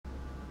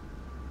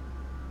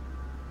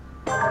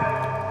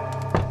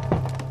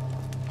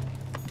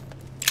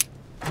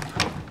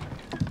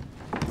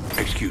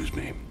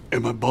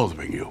Am I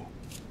bothering you?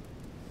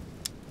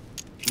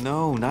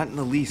 No, not in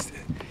the least.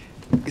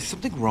 Is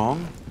something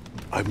wrong?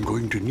 I'm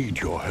going to need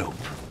your help.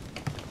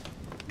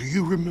 Do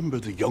you remember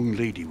the young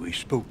lady we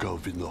spoke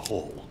of in the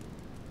hall?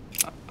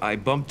 I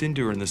bumped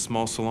into her in the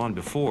small salon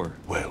before.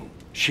 Well,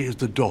 she is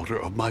the daughter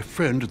of my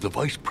friend, the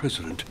Vice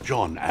President,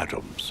 John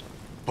Adams.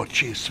 But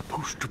she is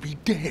supposed to be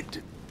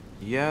dead.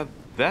 Yeah,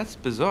 that's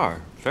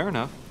bizarre. Fair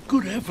enough.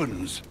 Good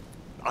heavens!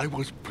 I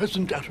was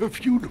present at her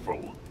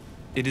funeral.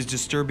 It is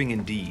disturbing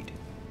indeed.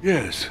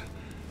 Yes.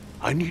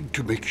 I need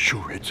to make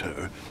sure it's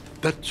her.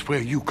 That's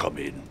where you come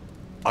in.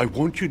 I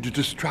want you to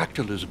distract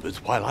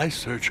Elizabeth while I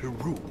search her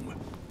room.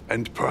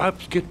 And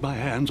perhaps get my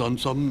hands on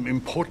some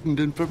important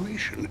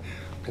information.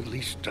 At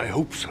least, I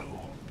hope so.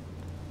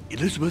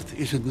 Elizabeth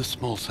is in the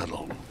small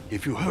salon.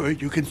 If you hurry,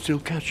 you can still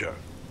catch her.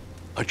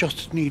 I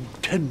just need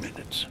 10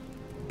 minutes.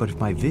 But if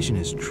my vision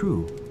is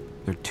true,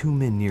 there are two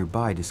men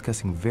nearby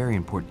discussing very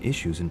important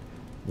issues, and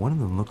one of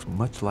them looks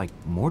much like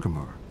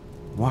Mortimer.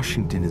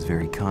 Washington is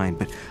very kind,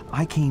 but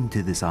I came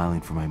to this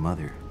island for my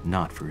mother,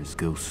 not for his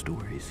ghost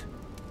stories.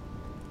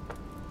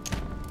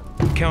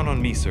 Count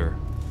on me, sir.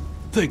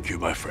 Thank you,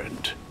 my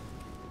friend.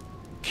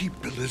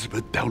 Keep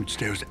Elizabeth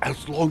downstairs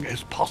as long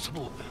as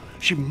possible.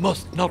 She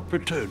must not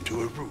return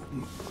to her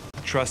room.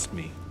 Trust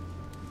me.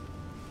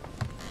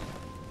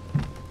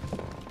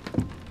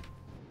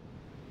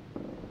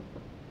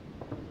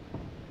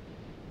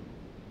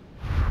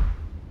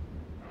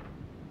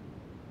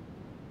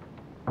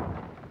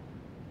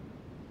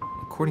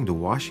 According to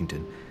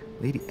Washington,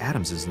 Lady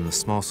Adams is in the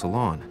small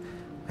salon.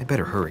 I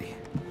better hurry.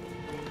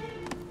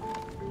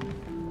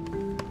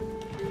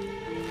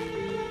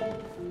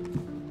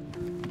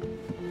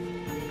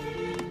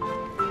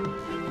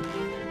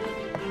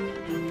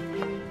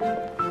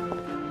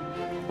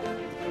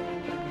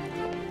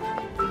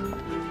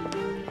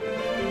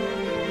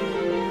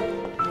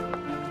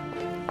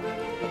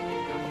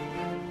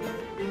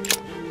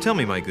 Tell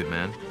me, my good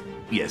man.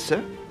 Yes,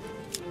 sir?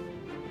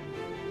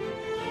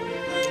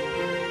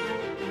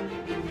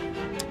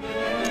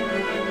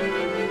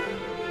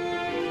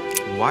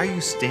 Why are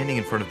you standing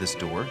in front of this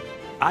door?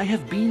 I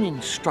have been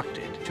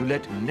instructed to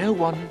let no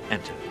one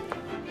enter.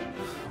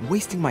 I'm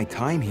wasting my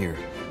time here.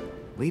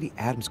 Lady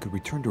Adams could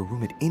return to her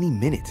room at any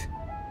minute.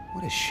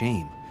 What a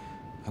shame.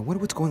 I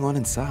wonder what's going on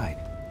inside.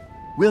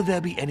 Will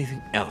there be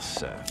anything else,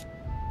 sir?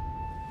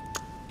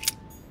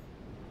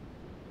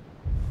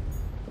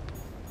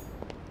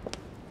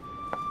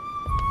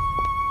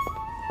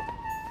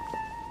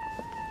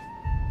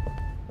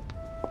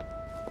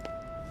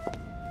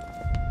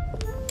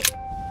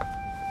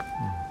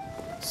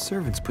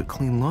 Servants put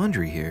clean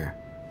laundry here.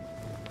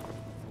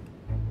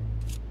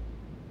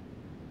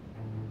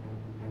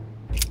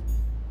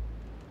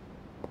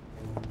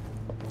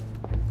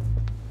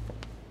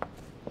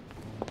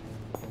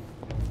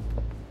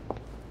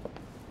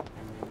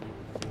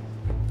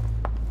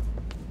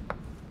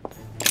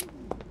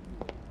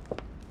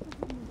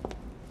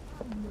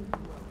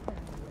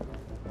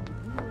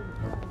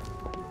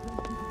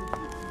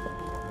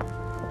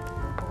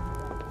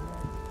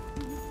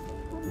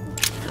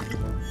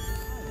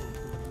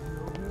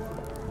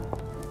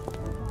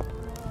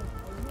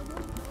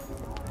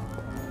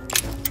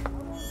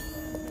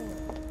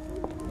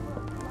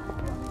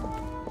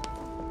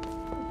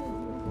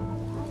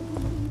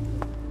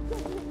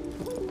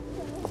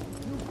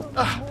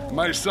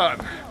 My son.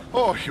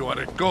 Oh, you are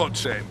a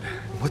godsend.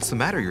 What's the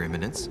matter, Your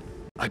Eminence?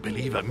 I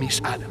believe Miss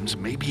Adams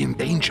may be in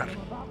danger.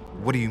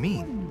 What do you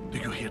mean? Do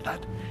you hear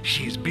that?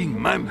 She is being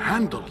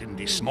manhandled in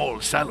this small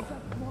salon.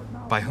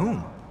 By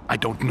whom? I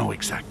don't know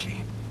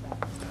exactly.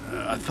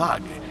 A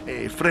thug,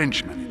 a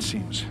Frenchman, it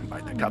seems.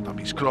 By the cut of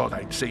his cloth,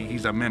 I'd say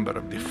he's a member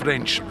of the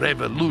French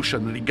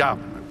Revolutionary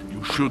Government.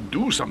 You should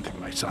do something,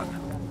 my son.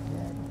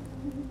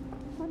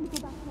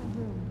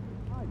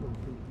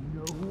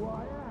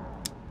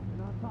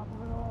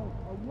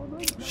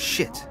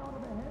 Shit.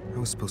 I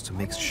was supposed to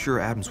make sure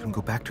Adams wouldn't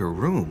go back to her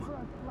room.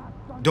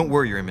 Don't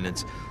worry, Your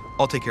Eminence.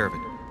 I'll take care of it.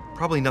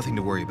 Probably nothing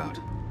to worry about.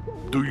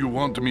 Do you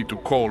want me to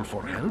call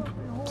for help?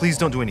 Please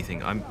don't do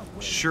anything. I'm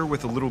sure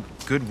with a little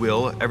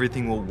goodwill,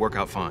 everything will work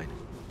out fine.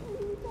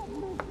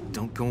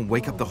 Don't go and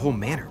wake up the whole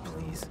manor,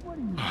 please.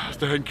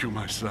 Thank you,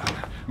 my son.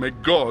 May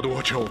God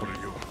watch over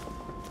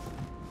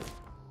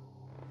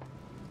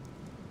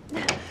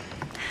you.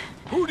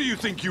 Who do you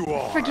think you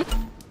are? Forgive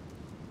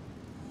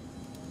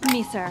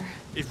me, sir.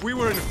 If we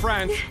were in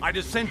France, I'd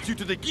have sent you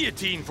to the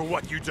guillotine for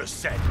what you just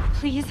said.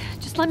 Please,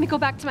 just let me go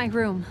back to my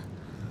room.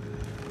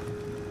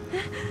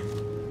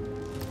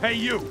 Hey,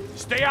 you!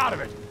 Stay out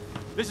of it!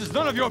 This is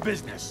none of your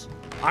business.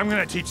 I'm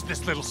gonna teach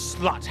this little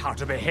slut how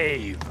to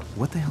behave.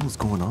 What the hell is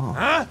going on?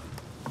 Huh?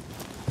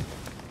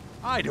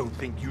 I don't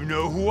think you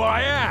know who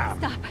I am.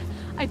 Stop.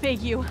 I beg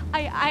you.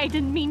 I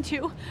didn't mean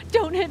to.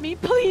 Don't hit me,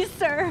 please,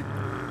 sir.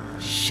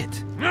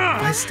 Shit. If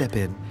I step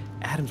in,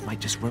 Adams might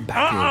just run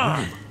back to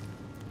her room.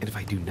 And if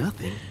I do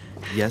nothing,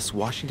 yes,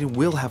 Washington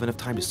will have enough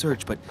time to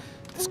search, but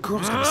this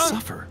girl's gonna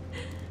suffer.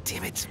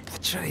 Damn it,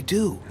 what should I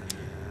do?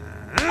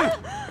 Let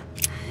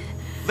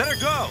her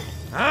go!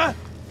 Huh?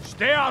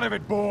 Stay out of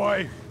it,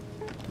 boy!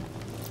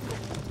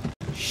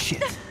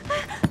 Shit.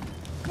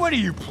 What are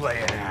you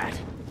playing at?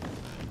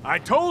 I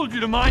told you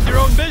to mind your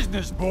own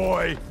business,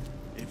 boy.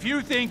 If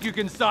you think you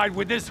can side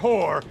with this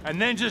whore and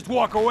then just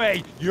walk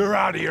away, you're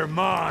out of your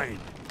mind.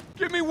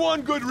 Give me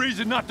one good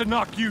reason not to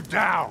knock you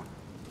down.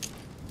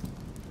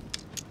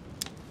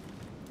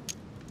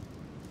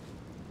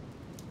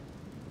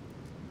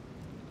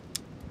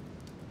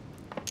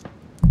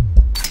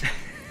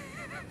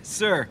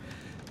 Sir,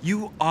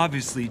 you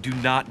obviously do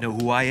not know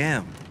who I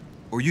am,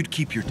 or you'd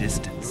keep your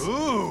distance.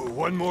 Ooh,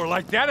 one more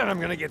like that and I'm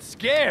gonna get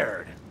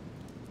scared.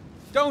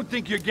 Don't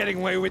think you're getting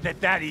away with it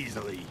that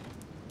easily.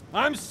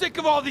 I'm sick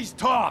of all these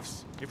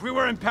toffs. If we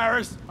were in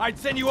Paris, I'd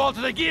send you all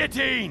to the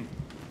guillotine.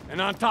 And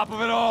on top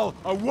of it all,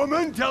 a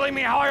woman telling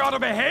me how I ought to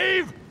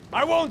behave?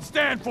 I won't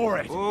stand for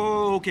it.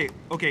 Oh,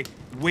 okay,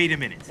 wait a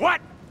minute.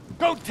 What?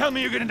 Don't tell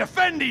me you're gonna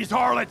defend these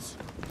harlots!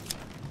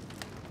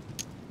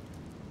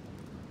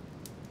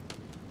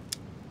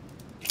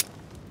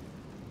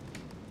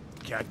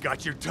 Cat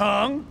got your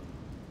tongue?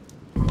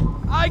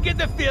 I get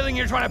the feeling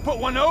you're trying to put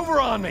one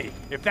over on me.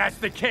 If that's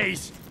the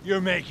case,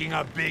 you're making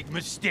a big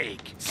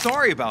mistake.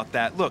 Sorry about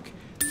that. Look,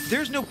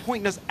 there's no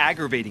point in us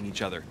aggravating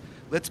each other.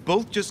 Let's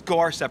both just go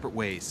our separate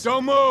ways.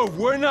 Don't move,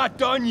 we're not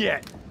done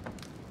yet.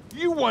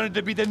 You wanted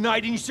to be the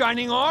knight in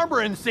shining armor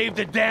and save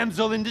the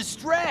damsel in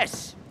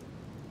distress.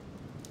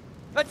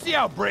 Let's see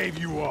how brave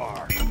you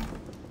are.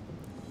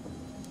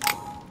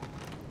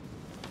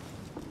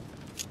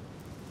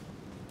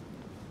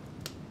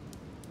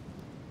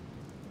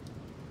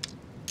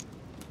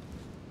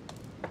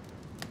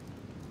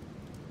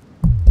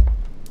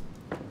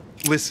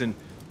 Listen,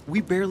 we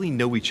barely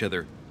know each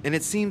other, and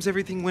it seems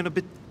everything went a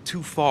bit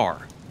too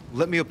far.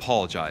 Let me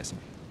apologize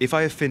if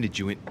I offended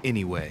you in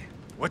any way.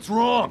 What's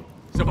wrong?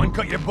 Someone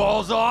cut your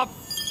balls off?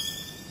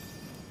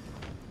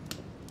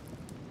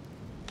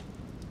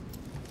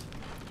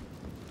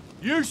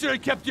 You should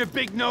have kept your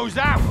big nose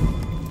out.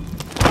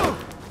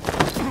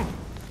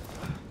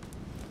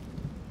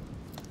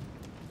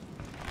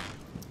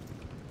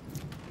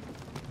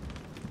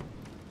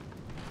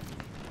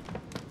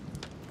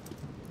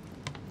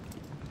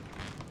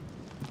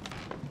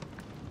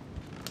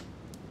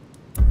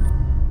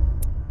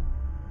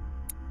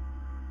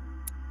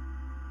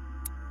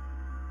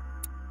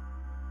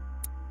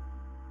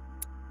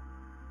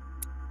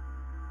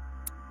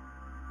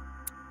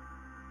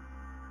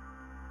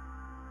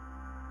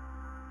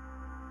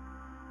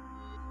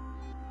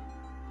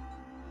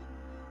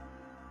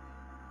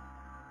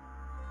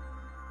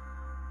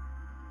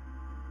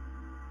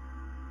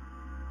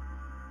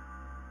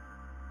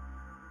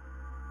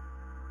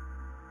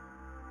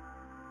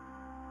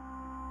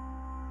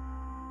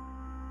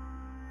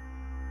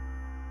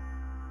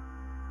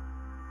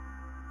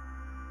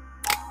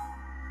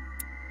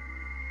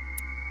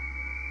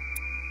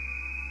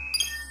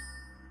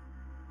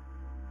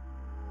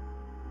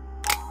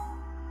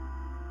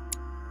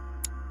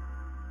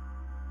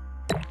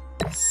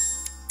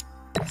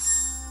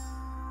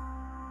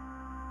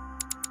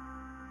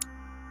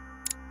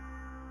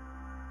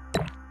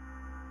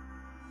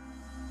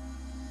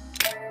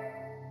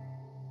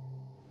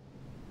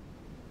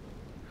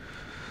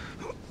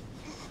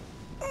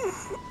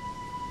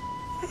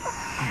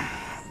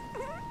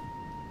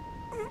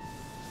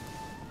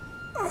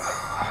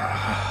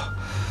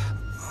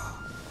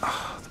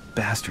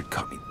 Bastard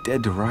caught me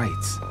dead to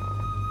rights.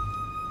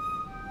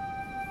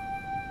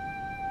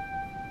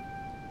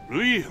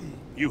 Liam,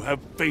 you have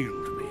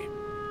failed me.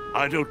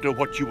 I don't know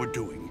what you were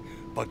doing,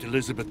 but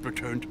Elizabeth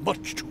returned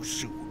much too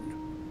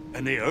soon.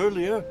 Any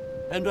earlier,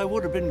 and I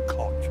would have been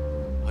caught.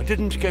 I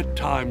didn't get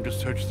time to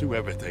search through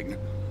everything,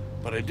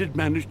 but I did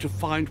manage to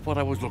find what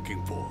I was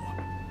looking for.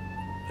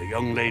 The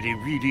young lady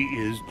really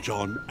is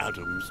John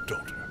Adams'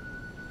 daughter.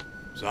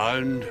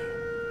 Signed,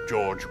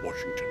 George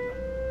Washington.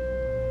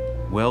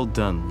 Well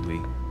done,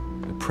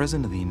 Lee. The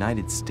President of the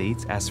United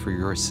States asked for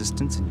your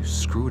assistance and you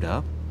screwed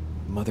up?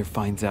 Mother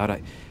finds out,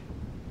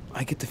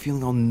 I get the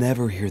feeling I'll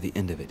never hear the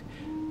end of it.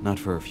 Not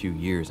for a few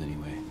years,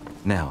 anyway.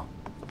 Now,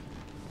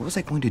 what was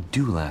I going to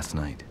do last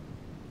night?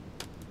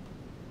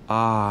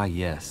 Ah,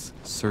 yes.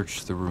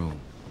 Search the room.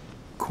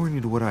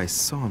 According to what I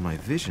saw in my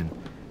vision,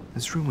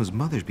 this room was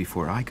Mother's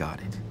before I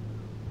got it.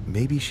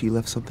 Maybe she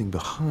left something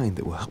behind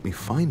that will help me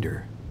find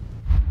her.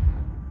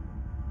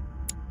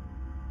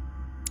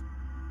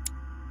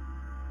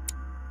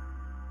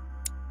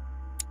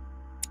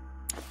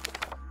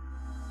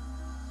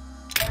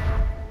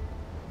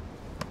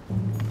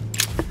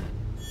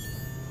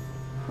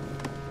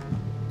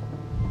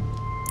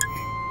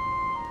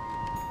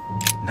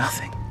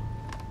 Nothing.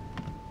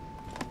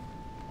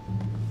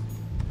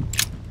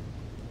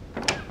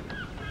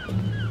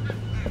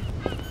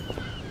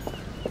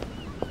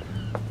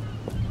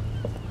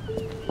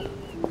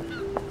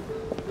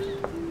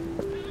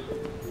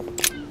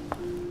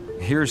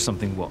 Here's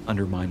something will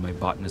undermine my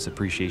botanist's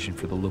appreciation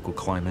for the local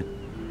climate.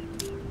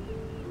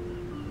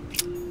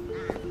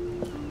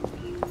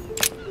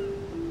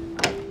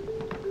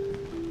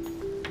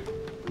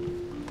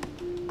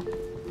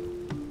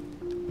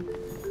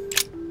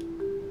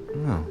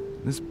 Oh,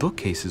 this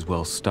bookcase is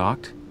well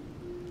stocked.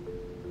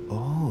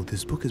 no,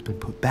 this book has been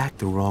put back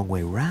the wrong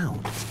way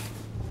round.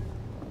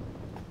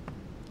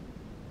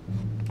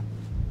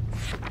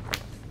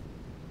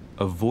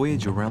 A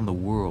Voyage Around the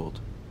World,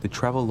 the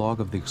travelogue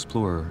of the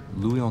explorer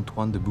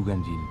Louis-Antoine de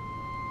Bougainville.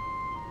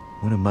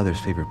 One of Mother's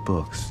favorite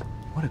books.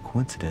 What a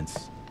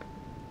coincidence.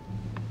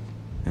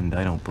 And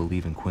I don't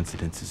believe in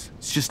coincidences.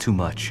 It's just too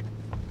much.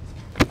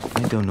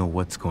 I don't know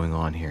what's going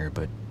on here,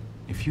 but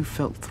if you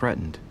felt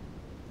threatened,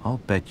 I'll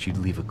bet you'd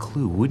leave a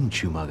clue,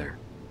 wouldn't you, Mother?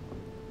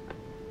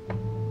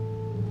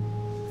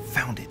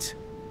 Found it.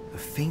 A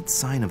faint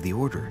sign of the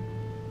order,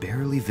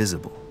 barely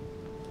visible.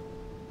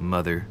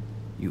 Mother,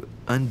 you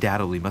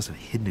undoubtedly must have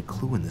hidden a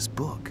clue in this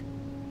book.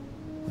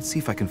 Let's see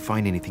if I can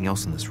find anything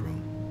else in this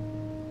room.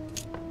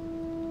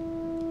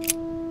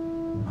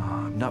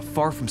 I'm not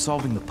far from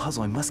solving the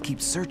puzzle. I must keep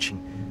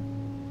searching.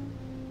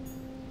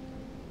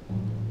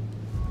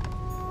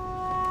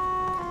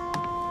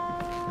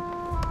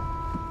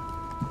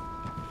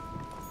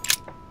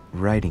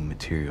 Writing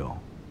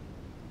material.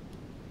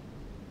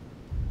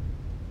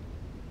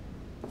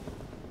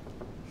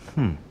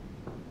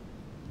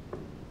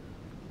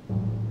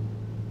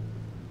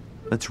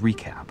 Let's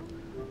recap.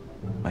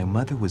 My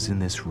mother was in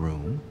this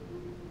room.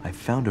 I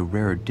found a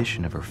rare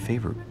edition of her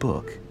favorite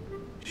book.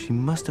 She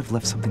must have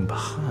left something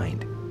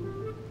behind.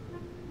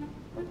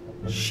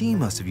 She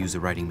must have used the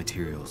writing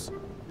materials.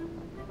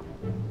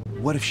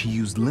 What if she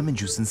used lemon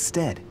juice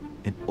instead?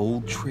 An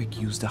old trick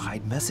used to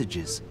hide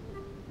messages.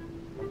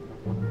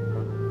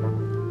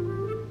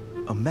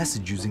 A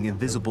message using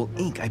invisible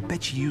ink. I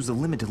bet she used a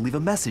lemon to leave a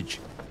message.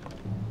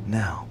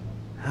 Now,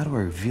 how do I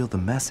reveal the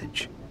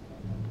message?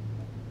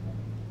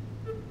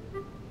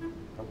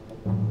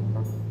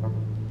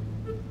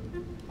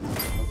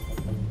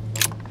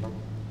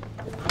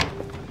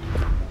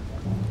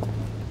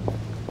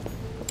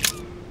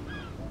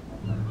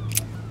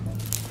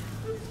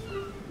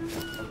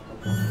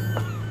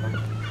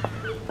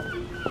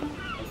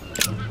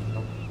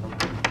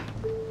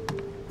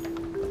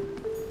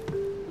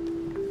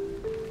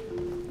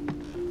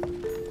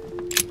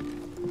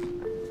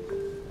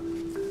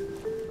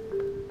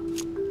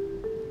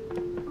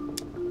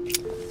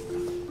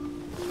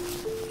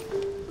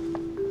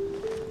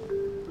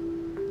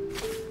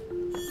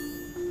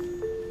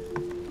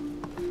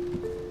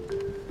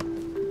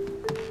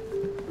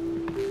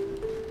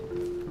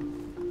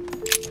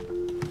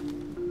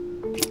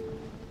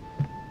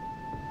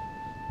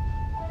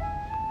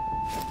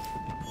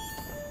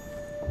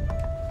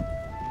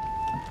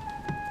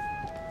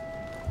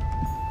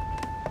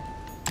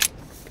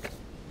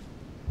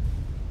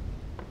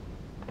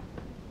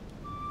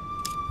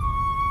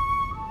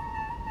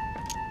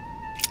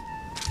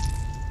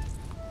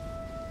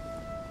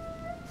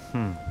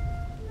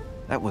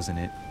 That wasn't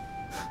it.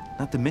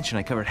 Not to mention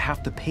I covered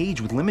half the page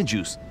with lemon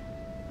juice.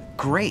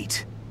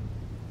 Great!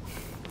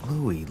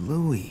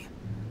 Louis.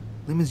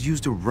 Lemon's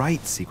used to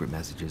write secret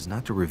messages,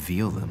 not to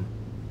reveal them.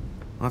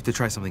 I'll have to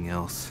try something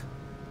else.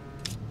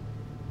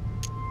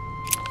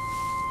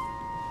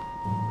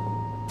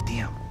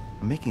 Damn,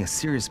 I'm making a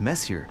serious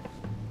mess here.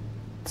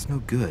 It's no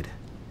good.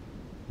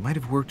 It might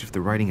have worked if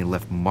the writing had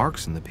left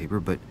marks in the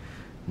paper, but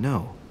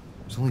no.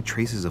 There's only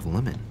traces of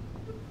lemon.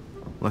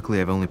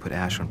 Luckily, I've only put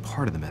ash on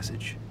part of the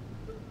message.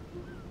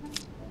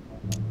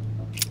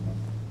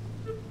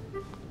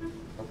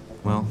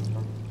 Well,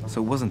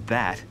 so it wasn't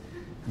that,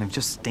 and I've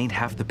just stained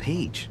half the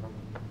page.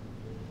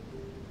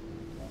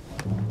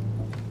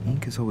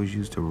 Ink is always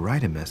used to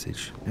write a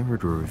message, never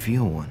to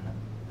reveal one.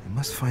 I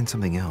must find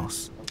something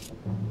else.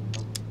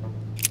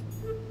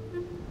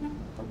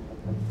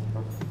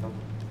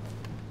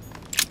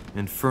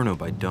 Inferno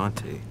by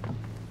Dante.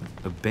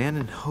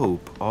 Abandon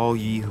hope, all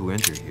ye who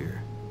enter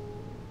here.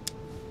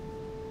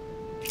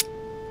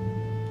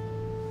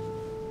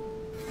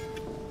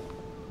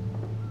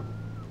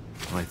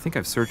 Well, I think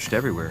I've searched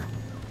everywhere.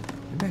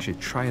 Maybe I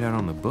should try it out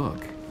on the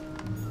book.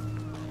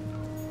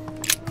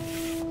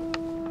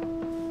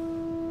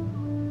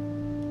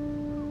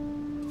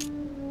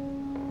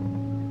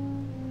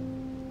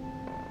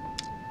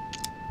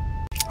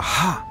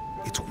 Aha!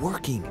 It's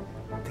working!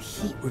 The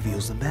heat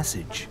reveals the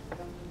message.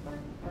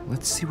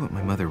 Let's see what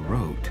my mother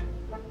wrote.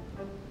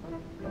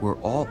 Where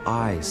all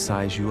eyes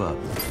size you up,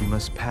 you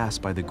must pass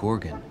by the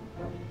Gorgon.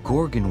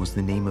 Gorgon was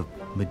the name of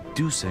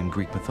Medusa in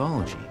Greek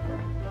mythology.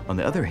 On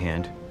the other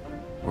hand,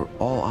 where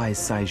all eyes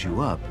size you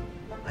up,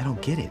 I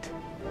don't get it.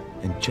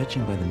 And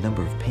judging by the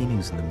number of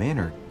paintings in the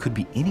manor, could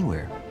be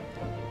anywhere.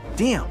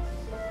 Damn!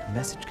 The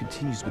message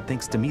continues, but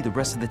thanks to me, the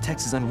rest of the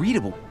text is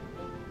unreadable.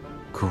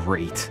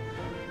 Great.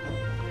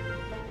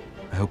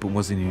 I hope it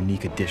wasn't a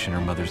unique edition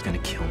or Mother's gonna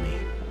kill me.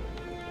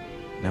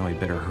 Now I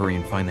better hurry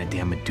and find that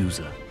damn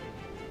Medusa.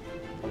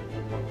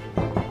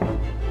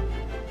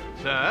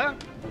 Sir,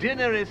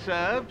 dinner is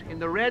served in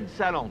the red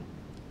salon.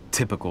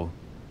 Typical.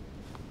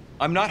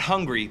 I'm not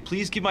hungry.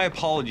 Please give my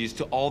apologies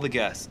to all the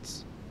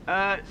guests.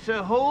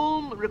 Sir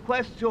Holm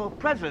requests your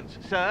presence,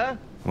 sir.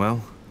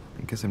 Well,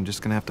 I guess I'm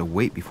just gonna have to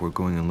wait before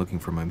going and looking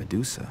for my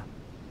Medusa.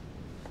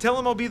 Tell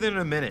him I'll be there in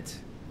a minute.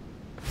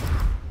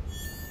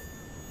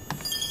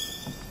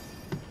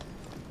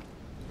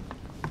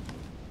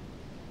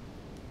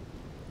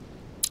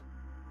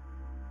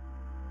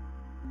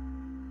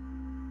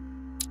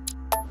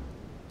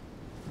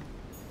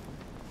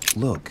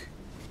 Look,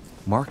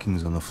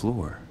 markings on the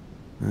floor.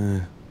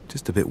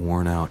 Just a bit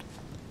worn out.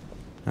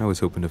 I was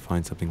hoping to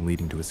find something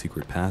leading to a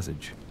secret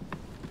passage.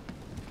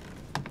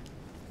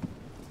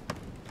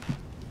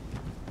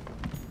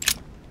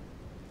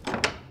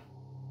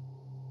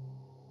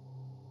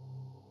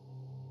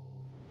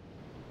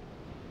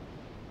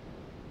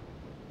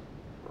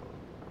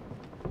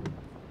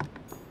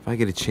 If I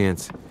get a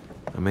chance,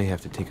 I may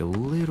have to take a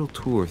little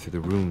tour through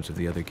the rooms of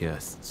the other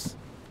guests.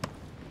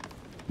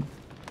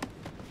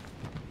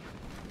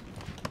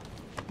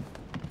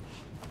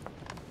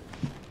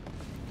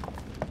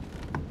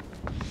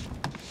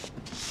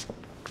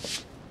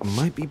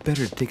 Might be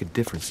better to take a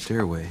different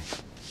stairway.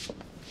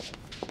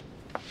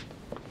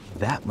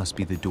 That must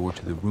be the door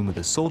to the room of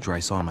the soldier I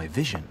saw in my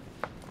vision.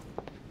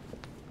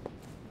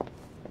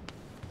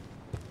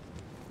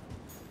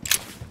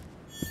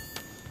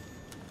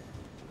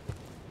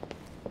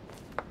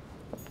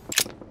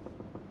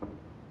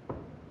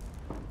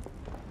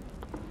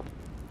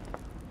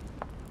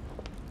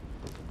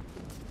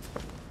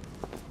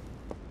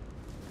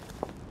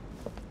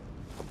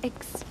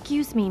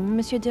 Excuse me,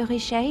 Monsieur de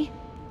Richet?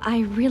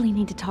 I really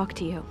need to talk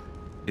to you.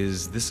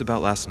 Is this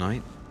about last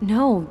night?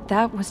 No,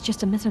 that was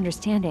just a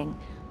misunderstanding.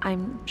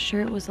 I'm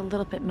sure it was a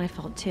little bit my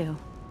fault, too.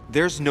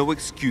 There's no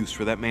excuse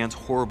for that man's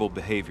horrible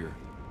behavior.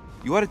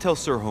 You ought to tell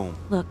Sir Home.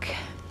 Look,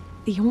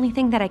 the only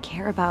thing that I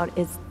care about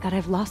is that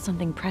I've lost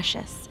something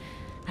precious.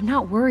 I'm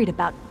not worried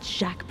about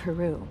Jacques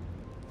Peru.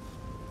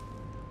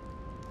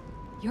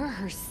 You're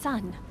her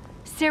son.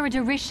 Sarah de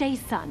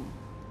Richet's son.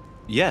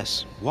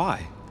 Yes,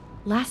 why?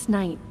 Last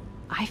night,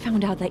 I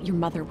found out that your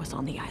mother was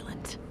on the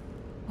island.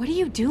 What are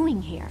you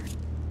doing here?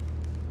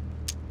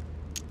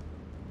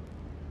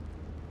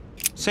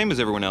 Same as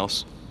everyone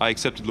else. I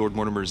accepted Lord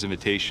Mortimer's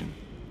invitation.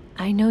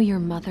 I know your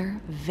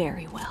mother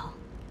very well.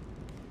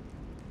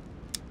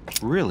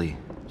 Really?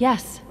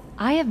 Yes,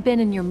 I have been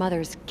in your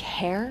mother's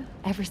care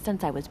ever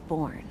since I was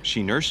born.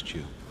 She nursed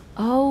you.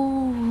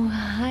 Oh,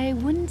 I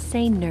wouldn't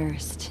say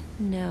nursed.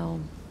 No,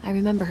 I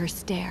remember her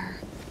stare,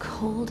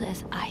 cold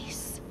as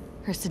ice.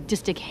 Her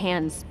sadistic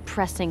hands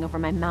pressing over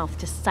my mouth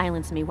to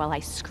silence me while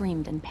I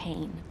screamed in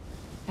pain.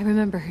 I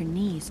remember her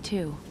knees,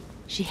 too.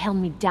 She held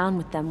me down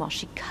with them while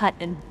she cut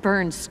and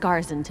burned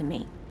scars into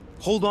me.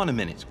 Hold on a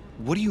minute.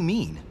 What do you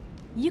mean?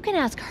 You can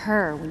ask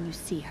her when you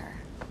see her.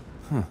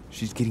 Huh,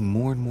 she's getting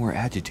more and more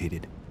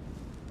agitated.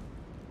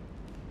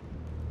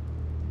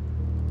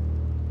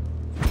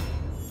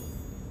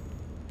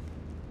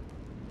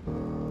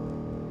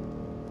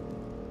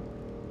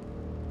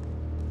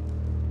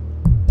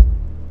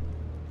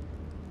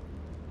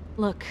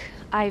 Look,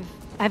 I've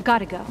got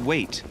to go.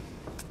 Wait.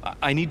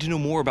 I need to know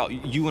more about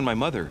you and my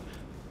mother.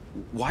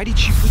 Why did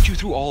she put you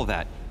through all of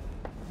that?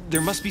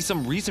 There must be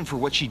some reason for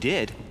what she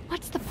did.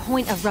 What's the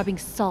point of rubbing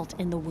salt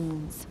in the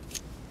wounds?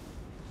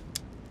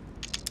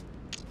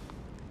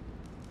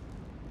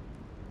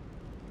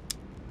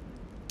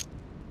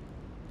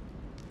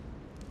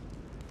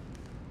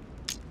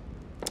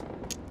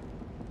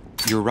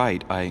 You're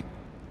right. I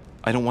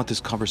don't want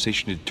this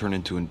conversation to turn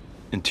into an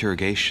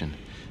interrogation.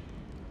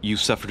 You've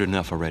suffered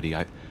enough already.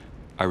 I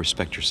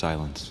respect your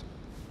silence.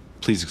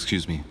 Please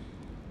excuse me.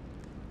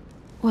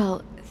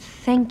 Well,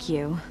 thank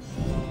you.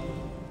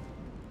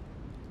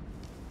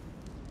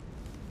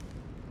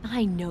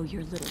 I know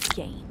your little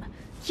game.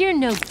 You're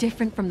no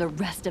different from the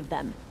rest of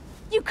them.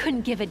 You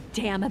couldn't give a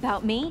damn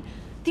about me.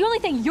 The only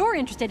thing you're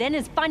interested in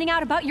is finding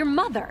out about your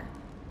mother.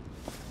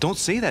 Don't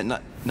say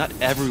that. Not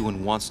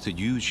everyone wants to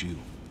use you.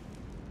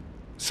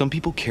 Some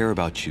people care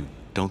about you,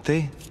 don't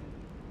they?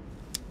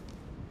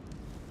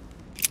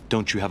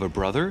 Don't you have a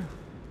brother?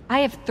 I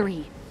have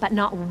 3, but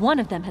not one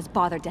of them has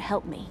bothered to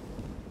help me.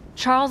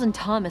 Charles and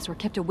Thomas were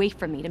kept away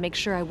from me to make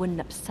sure I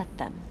wouldn't upset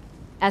them.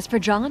 As for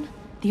John,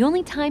 the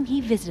only time he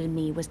visited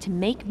me was to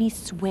make me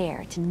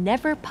swear to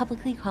never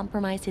publicly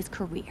compromise his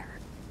career.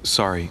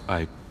 Sorry,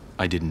 I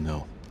didn't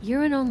know.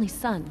 You're an only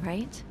son,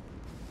 right?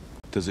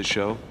 Does it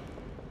show?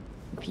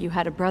 If you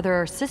had a brother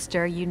or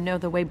sister, you'd know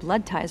the way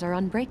blood ties are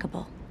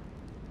unbreakable.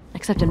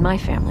 Except in my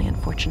family,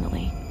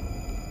 unfortunately.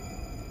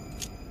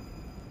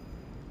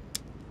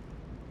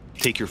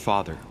 Take your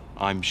father.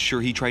 I'm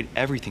sure he tried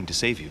everything to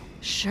save you.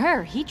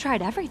 Sure, he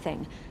tried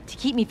everything to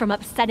keep me from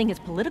upsetting his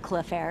political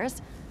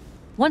affairs.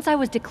 Once I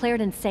was declared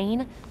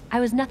insane,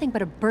 I was nothing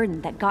but a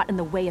burden that got in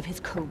the way of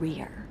his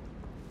career.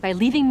 By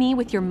leaving me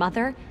with your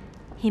mother,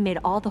 he made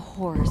all the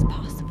horrors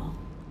possible.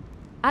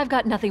 I've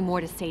got nothing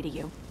more to say to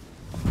you.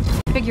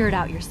 Figure it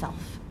out yourself.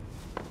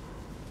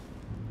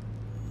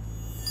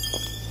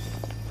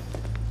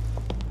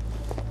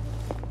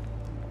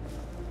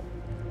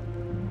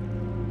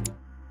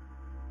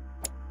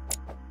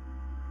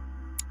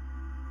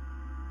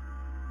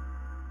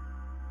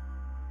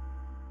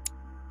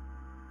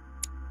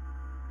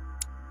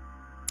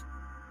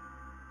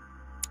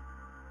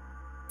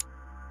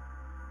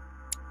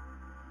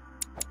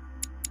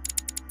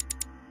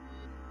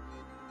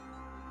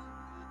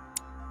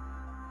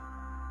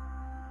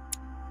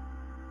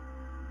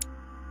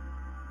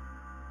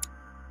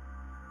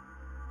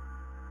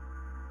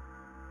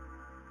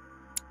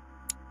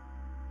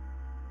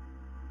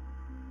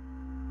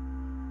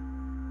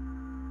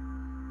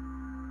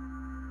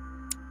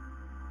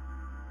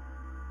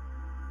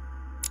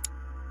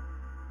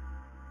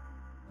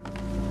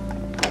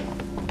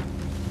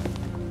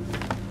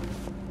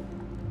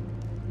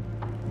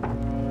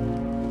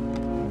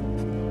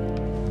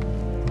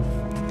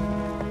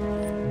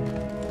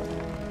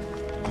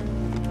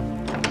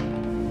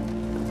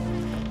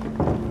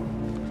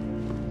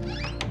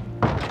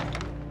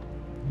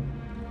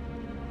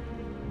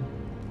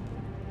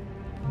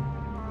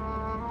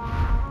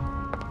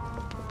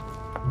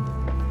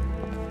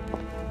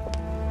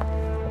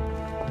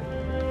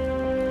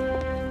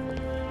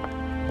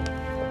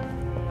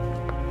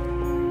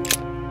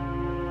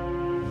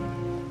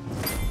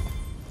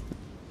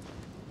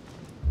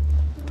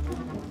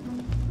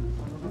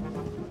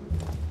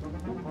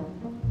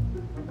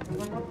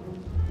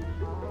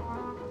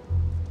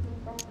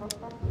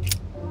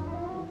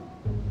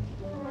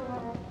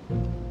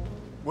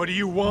 What do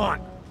you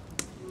want?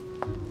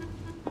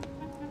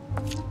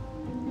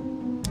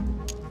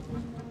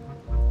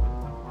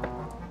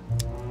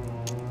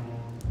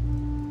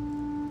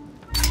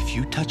 If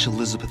you touch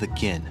Elizabeth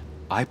again,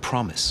 I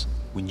promise,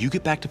 when you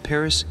get back to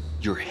Paris,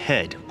 your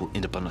head will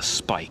end up on a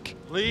spike.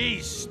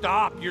 Please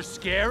stop. You're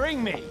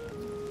scaring me.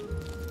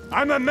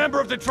 I'm a member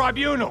of the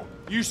tribunal.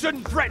 You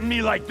shouldn't threaten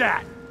me like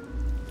that.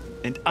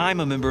 And I'm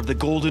a member of the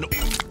Golden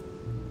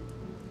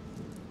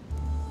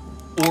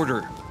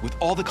Order, with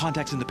all the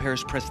contacts in the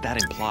Paris press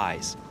that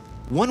implies.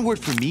 One word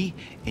from me,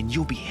 and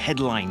you'll be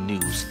headline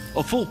news.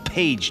 A full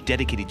page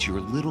dedicated to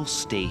your little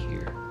stay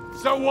here.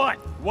 So what?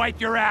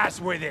 Wipe your ass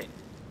with it.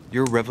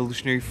 Your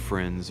revolutionary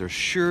friends are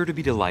sure to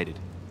be delighted,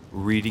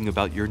 reading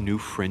about your new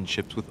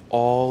friendships with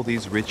all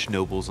these rich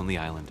nobles on the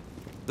island.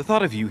 The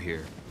thought of you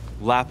here,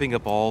 lapping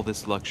up all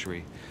this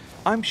luxury,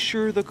 I'm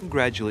sure they'll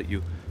congratulate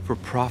you for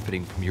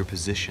profiting from your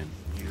position.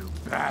 You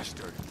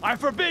bastard. I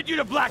forbid you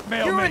to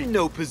blackmail You're me. in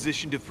no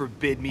position to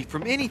forbid me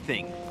from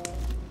anything.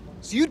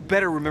 So you'd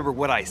better remember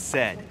what I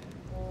said.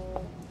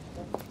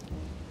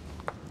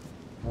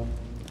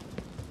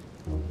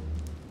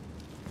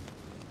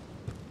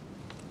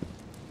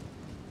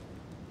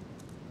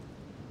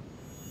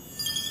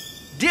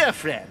 Dear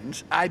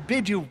friends, I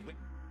bid you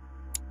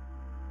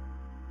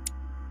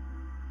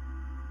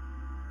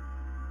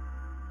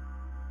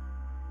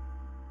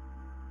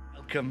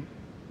welcome.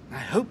 I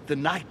hope the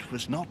night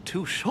was not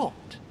too short.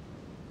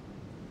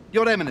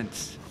 Your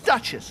Eminence,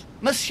 Duchess,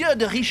 Monsieur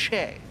de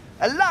Richet,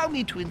 allow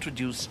me to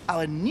introduce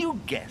our new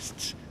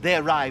guests. They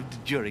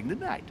arrived during the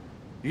night.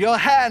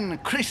 Johann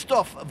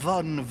Christoph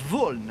von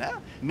Wollner,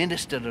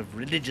 Minister of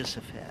Religious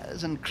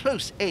Affairs and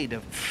close aide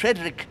of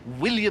Frederick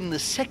William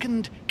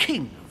II,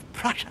 King of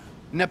Prussia.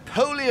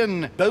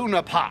 Napoleon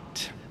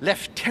Bonaparte,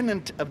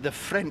 Lieutenant of the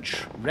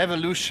French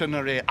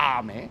Revolutionary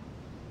Army.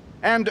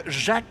 And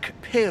Jacques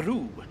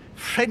Peroux,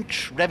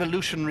 French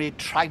Revolutionary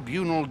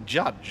Tribunal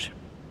Judge.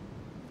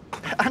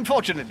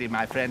 Unfortunately,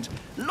 my friends,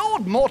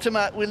 Lord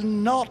Mortimer will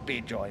not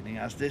be joining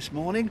us this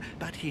morning,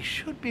 but he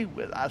should be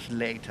with us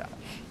later.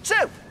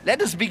 So,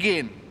 let us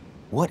begin.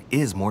 What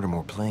is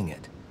Mortimer playing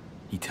at?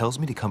 He tells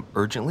me to come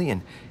urgently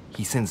and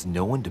he sends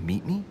no one to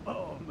meet me?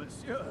 Oh,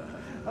 monsieur.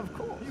 Of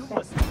course. You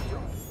must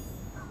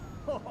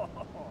enjoy.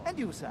 And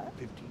you, sir?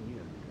 15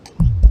 years.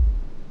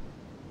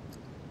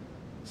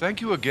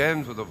 Thank you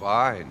again for the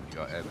wine,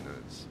 Your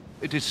Eminence.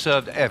 It is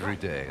served every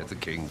day at the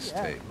king's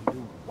table.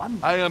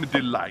 I am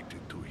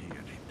delighted to hear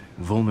it.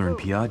 Volner and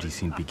Piaggi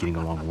seem to be getting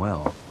along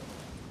well.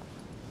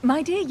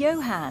 My dear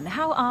Johann,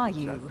 how are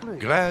you?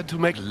 Glad to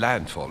make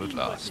landfall at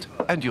last.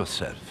 And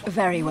yourself?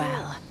 Very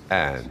well.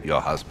 And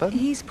your husband?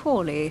 He's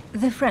poorly.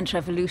 The French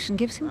Revolution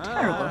gives him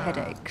terrible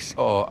headaches.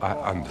 Oh, I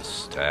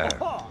understand.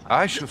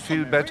 I shall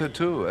feel better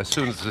too, as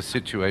soon as the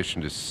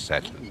situation is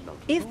settled.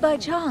 If by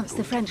chance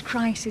the French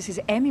crisis is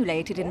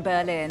emulated in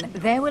Berlin,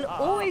 there will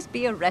always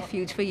be a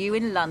refuge for you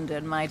in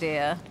London, my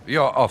dear.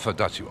 Your offer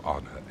does you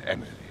honor,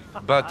 Emily.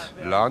 But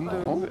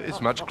London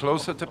is much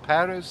closer to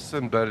Paris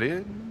than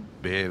Berlin.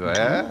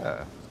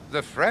 Beware.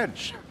 The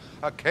French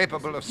are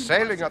capable of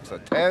sailing up the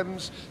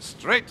Thames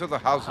straight to the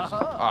Houses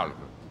of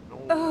Parliament.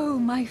 Oh,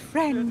 my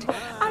friend,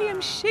 I am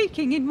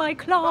shaking in my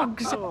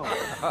clogs. We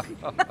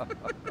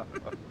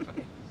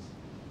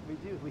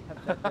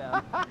have that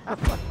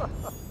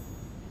down.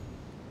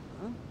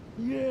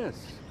 Yes,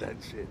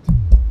 that's it.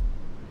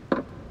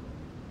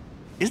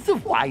 Is the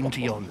wine to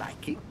your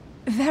liking?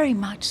 Very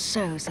much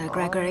so, Sir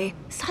Gregory.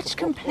 Such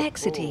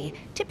complexity.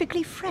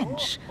 Typically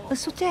French. A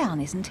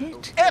Sauterne, isn't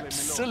it?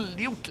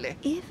 Absolutely.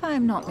 If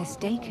I'm not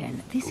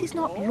mistaken, this is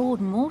not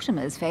Lord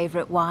Mortimer's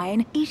favourite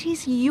wine. It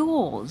is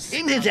yours.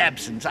 In his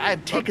absence, I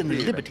have taken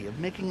the liberty of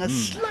making a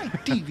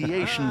slight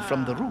deviation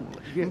from the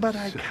rule, but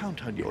I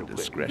count on your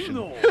discretion.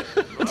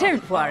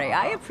 Don't worry,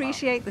 I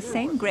appreciate the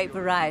same grape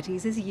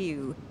varieties as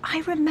you. I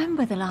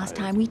remember the last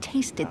time we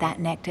tasted that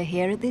nectar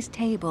here at this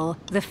table.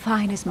 The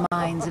finest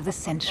minds of the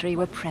century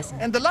were present.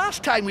 And the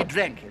last time we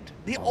drank it,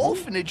 the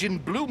orphanage in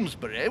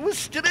Bloomsbury was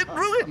still in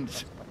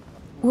ruins.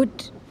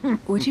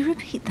 Would you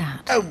repeat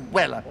that? Oh,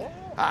 well,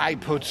 I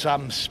put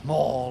some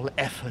small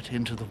effort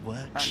into the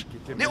works.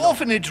 The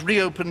orphanage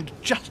reopened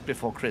just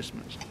before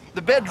Christmas.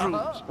 The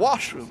bedrooms,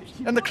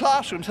 washrooms, and the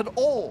classrooms had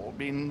all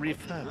been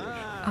refurbished.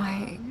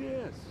 I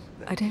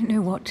don't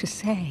know what to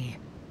say.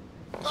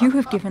 You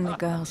have given the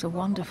girls a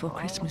wonderful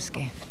Christmas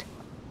gift.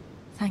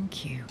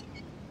 Thank you.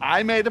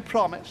 I made a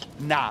promise.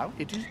 Now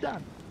it is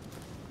done.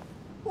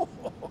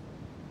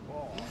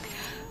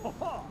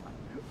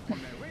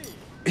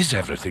 Is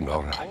everything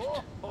all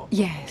right?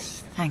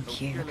 Yes,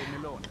 thank you.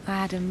 I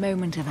had a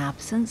moment of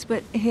absence,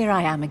 but here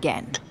I am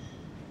again.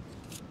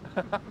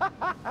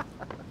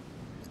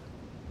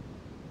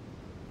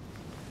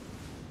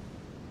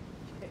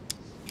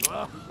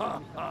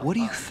 What do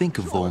you think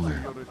of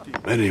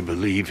Volner? Many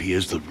believe he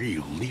is the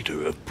real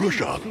leader of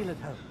Prussia.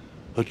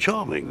 A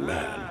charming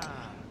man,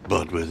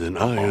 but with an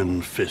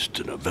iron fist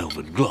and a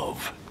velvet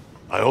glove.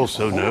 I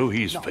also know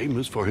he's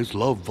famous for his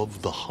love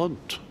of the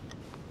hunt,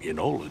 in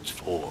all its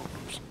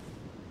forms.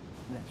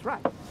 That's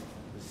right. The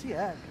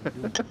monsieur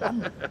can do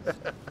wonders.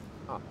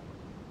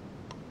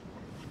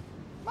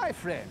 My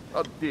friend.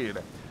 Oh dear.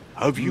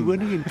 Have you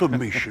any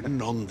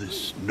information on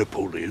this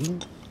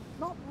Napoleon?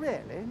 Not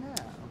really, no.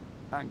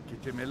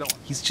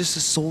 He's just a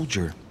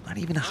soldier, not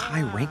even a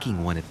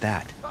high-ranking one at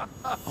that.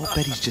 I'll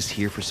bet he's just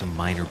here for some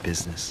minor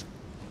business.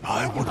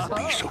 I wouldn't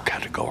be so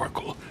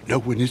categorical. No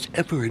one is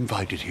ever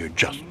invited here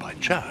just by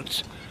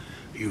chance.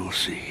 You'll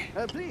see.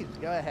 Please,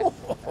 go ahead.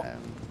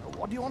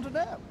 What do you want to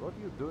know? What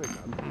are you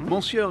doing?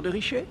 Monsieur de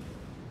Richet?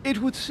 It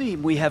would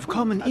seem we have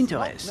common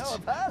interests.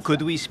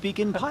 Could we speak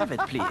in private,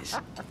 please?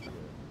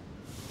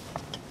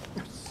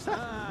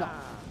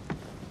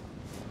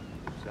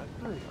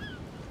 Exactly.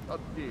 Oh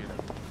dear.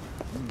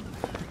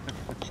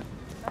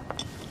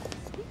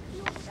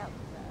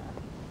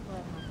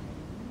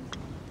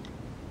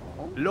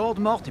 Lord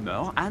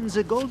Mortimer and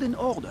the Golden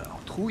Order,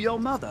 through your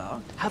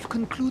mother, have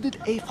concluded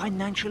a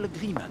financial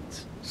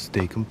agreement.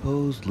 Stay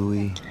composed,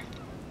 Louis.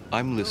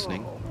 I'm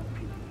listening.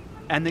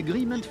 An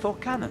agreement for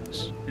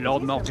cannons.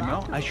 Lord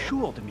Mortimer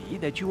assured me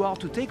that you are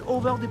to take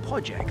over the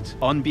project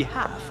on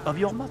behalf of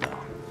your mother.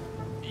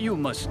 You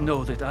must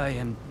know that I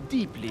am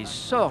deeply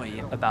sorry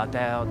about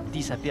their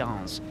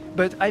disappearance,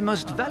 but I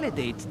must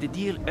validate the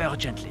deal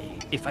urgently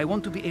if I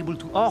want to be able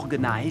to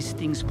organize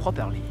things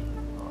properly.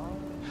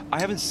 I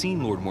haven't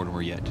seen Lord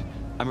Mortimer yet.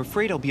 I'm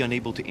afraid I'll be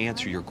unable to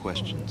answer your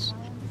questions.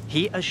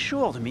 He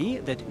assured me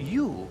that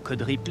you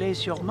could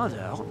replace your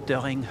mother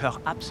during her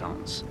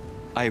absence.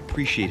 I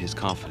appreciate his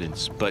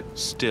confidence, but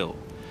still,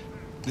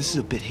 this is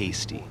a bit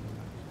hasty.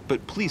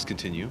 But please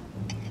continue.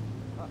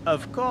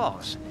 Of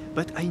course,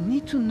 but I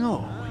need to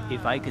know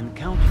if I can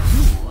count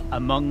you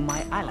among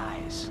my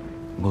allies.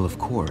 Well, of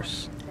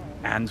course.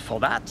 And for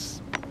that,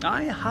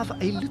 I have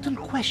a little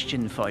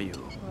question for you.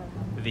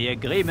 The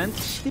agreement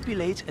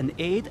stipulates an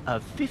aid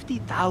of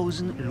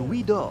 50,000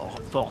 louis d'or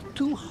for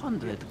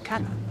 200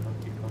 cannon.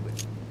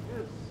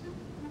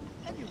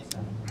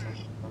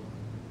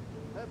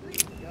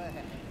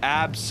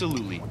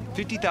 Absolutely.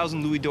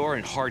 50,000 louis d'or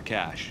in hard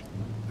cash.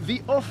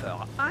 The offer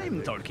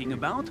I'm talking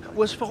about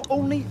was for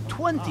only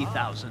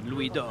 20,000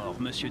 louis d'or,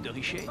 Monsieur de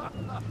Richet.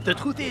 The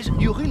truth is,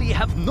 you really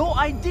have no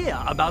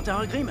idea about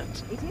our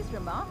agreement. It is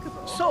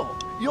remarkable. So,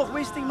 you're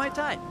wasting my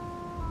time.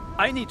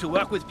 I need to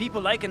work with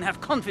people I can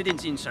have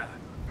confidence in, sir.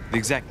 The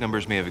exact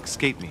numbers may have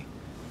escaped me.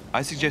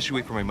 I suggest you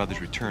wait for my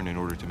mother's return in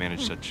order to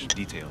manage such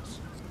details.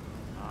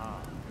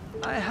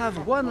 I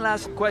have one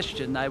last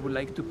question I would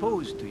like to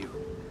pose to you.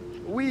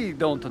 We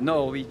don't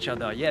know each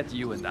other yet,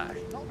 you and I.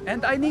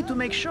 And I need to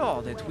make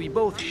sure that we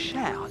both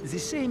share the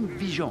same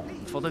vision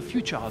for the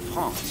future of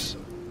France.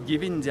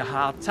 Given the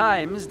hard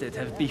times that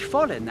have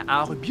befallen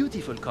our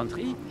beautiful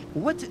country,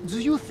 what do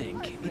you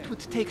think it would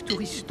take to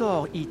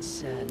restore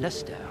its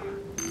luster?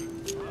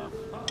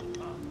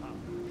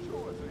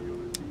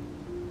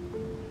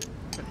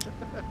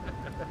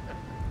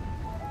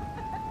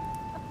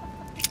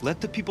 Let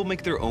the people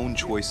make their own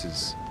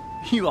choices.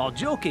 You are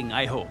joking,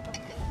 I hope.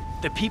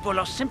 The people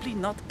are simply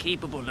not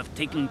capable of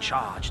taking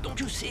charge, don't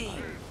you see?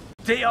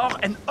 They are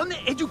an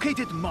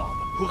uneducated mob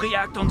who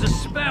react on the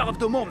spur of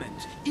the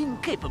moment,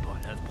 incapable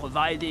of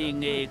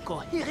providing a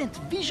coherent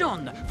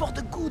vision for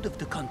the good of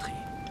the country.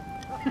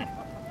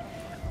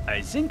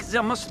 I think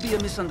there must be a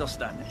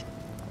misunderstanding.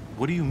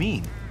 What do you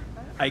mean?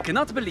 I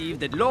cannot believe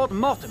that Lord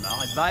Mortimer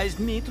advised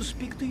me to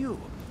speak to you.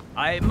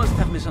 I must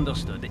have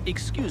misunderstood.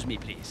 Excuse me,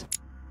 please.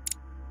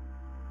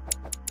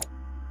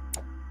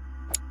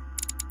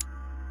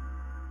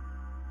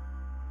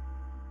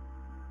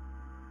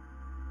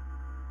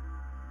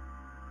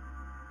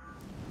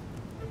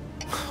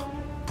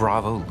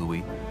 Bravo,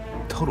 Louis.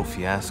 Total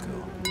fiasco.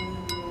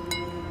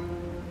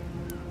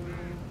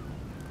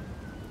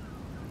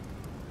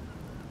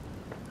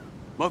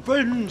 My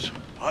friends,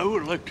 I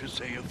would like to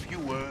say a few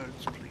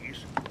words,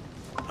 please.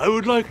 I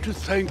would like to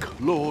thank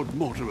Lord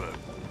Mortimer,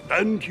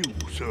 and you,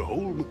 Sir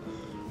Holm,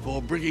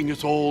 for bringing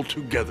us all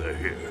together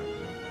here.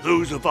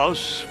 Those of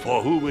us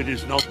for whom it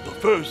is not the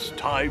first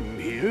time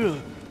here,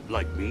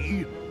 like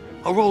me,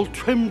 are all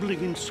trembling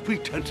in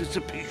sweet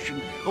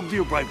anticipation of the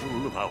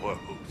arrival of our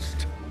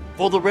host.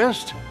 For the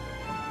rest,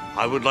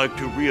 I would like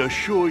to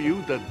reassure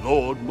you that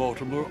Lord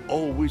Mortimer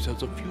always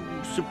has a few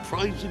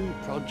surprising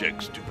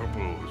projects to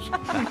propose.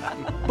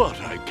 But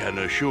I can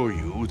assure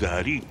you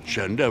that each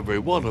and every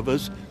one of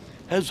us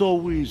has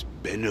always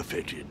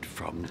benefited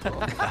from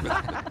them.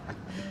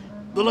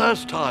 The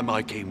last time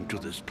I came to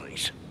this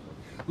place,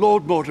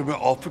 Lord Mortimer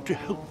offered to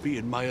help me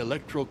in my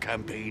electoral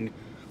campaign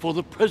for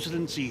the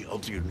presidency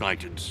of the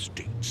United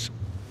States.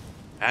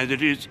 And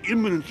it is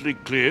imminently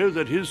clear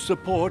that his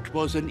support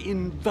was an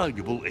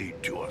invaluable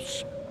aid to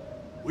us.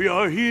 We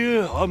are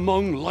here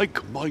among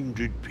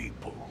like-minded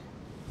people.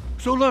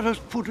 So let us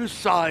put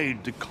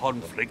aside the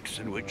conflicts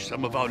in which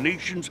some of our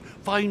nations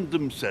find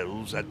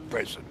themselves at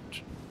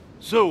present.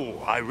 So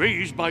I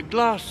raise my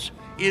glass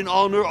in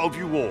honor of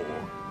you all,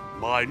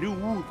 my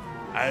new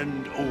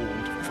and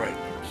old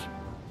friends.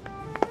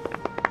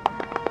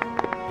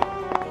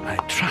 I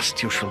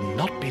trust you shall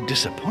not be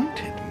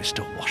disappointed,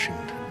 Mr.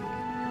 Washington.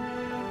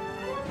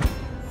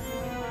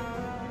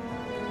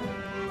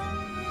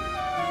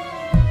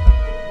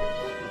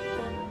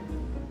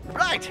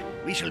 right,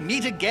 we shall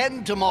meet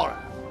again tomorrow.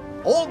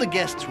 All the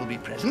guests will be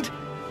present,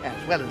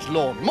 as well as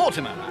Lord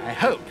Mortimer, I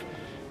hope.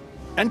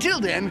 Until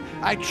then,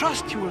 I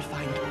trust you will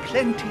find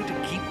plenty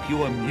to keep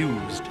you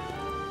amused.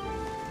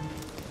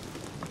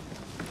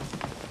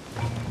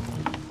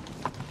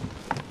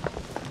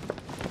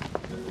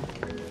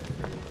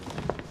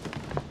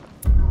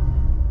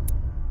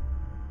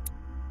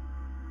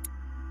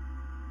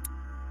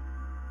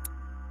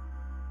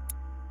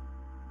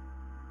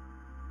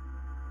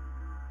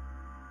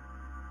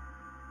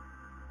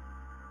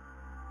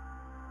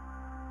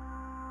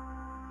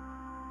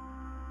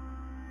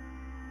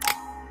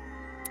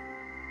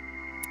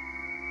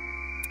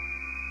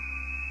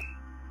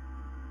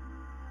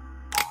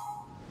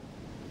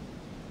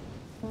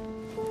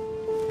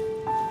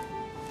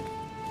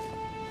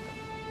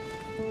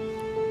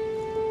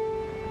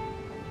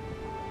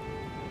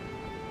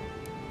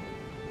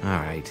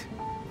 Alright,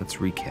 let's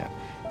recap.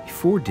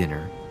 Before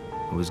dinner,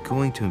 I was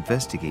going to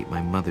investigate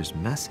my mother's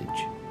message.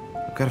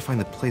 I've got to find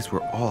the place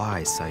where all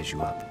eyes size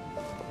you up.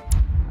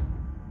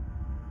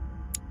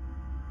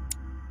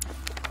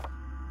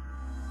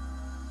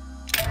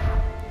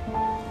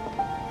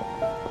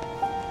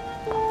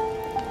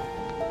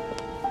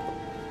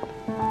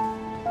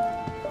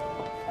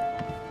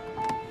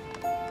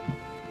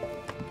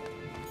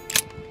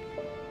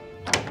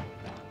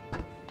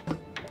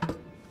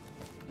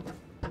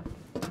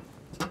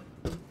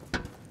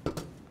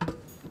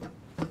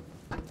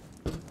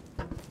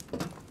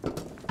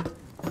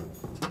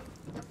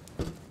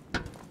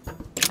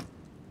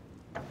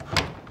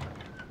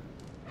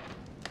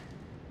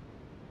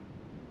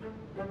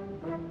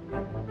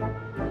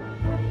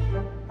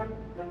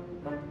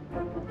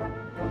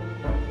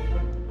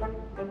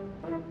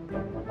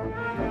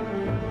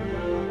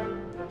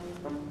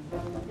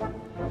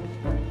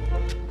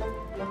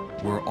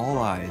 Where all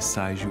eyes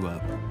size you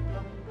up.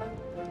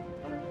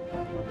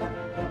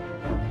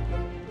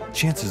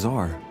 Chances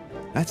are,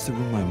 that's the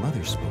room my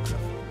mother spoke of.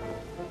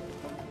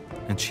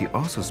 And she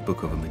also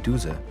spoke of a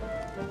Medusa.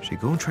 Should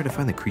I go and try to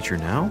find the creature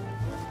now?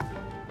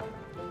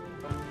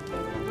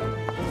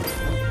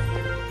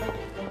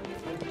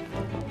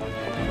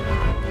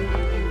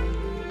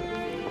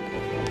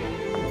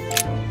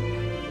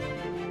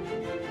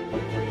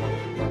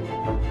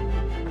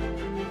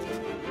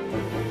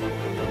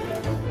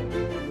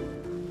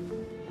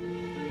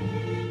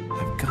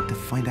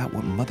 Find out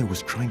what Mother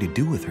was trying to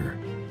do with her.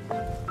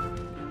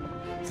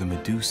 The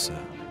Medusa.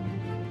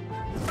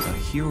 A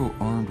hero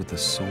armed with a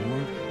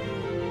sword?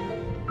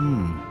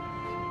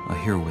 A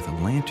hero with a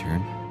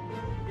lantern.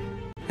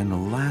 And the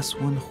last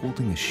one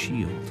holding a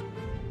shield.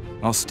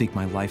 I'll stake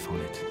my life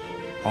on it.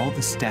 All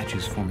the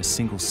statues form a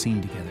single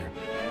scene together.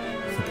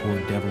 The poor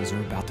devils are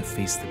about to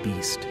face the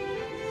beast.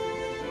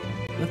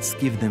 Let's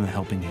give them a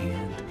helping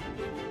hand.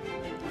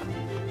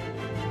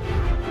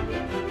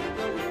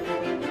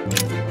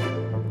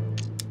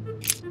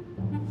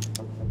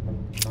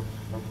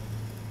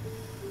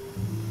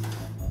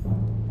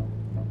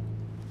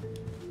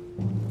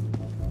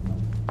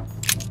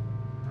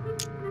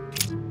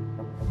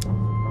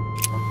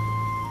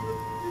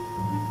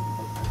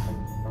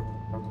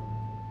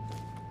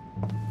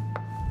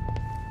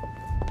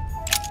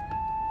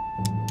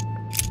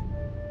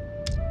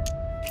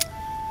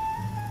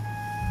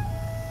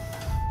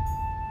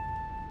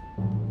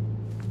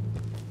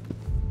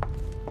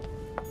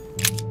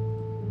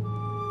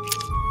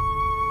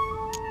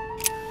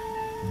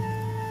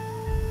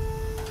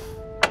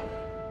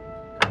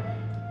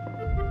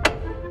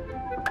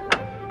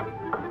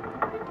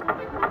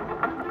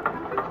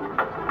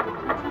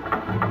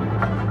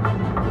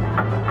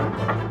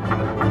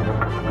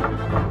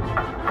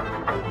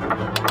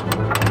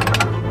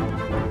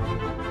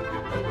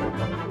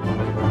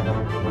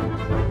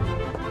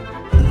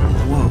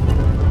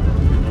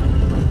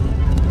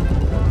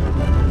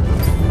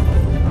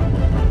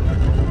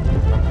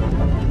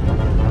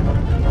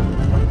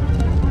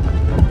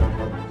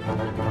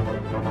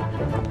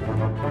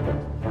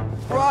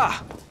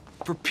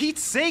 For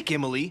Pete's sake,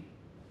 Emily!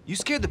 You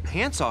scared the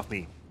pants off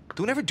me.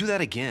 Don't ever do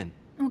that again.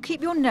 Well,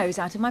 keep your nose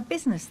out of my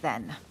business,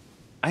 then.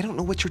 I don't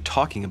know what you're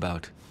talking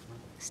about.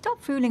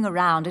 Stop fooling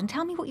around and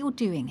tell me what you're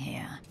doing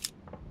here.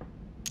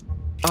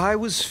 I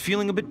was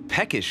feeling a bit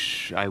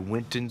peckish. I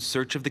went in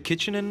search of the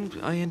kitchen and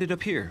I ended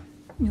up here.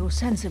 Your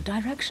sense of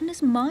direction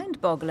is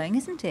mind-boggling,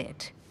 isn't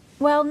it?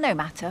 Well, no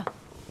matter.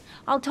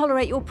 I'll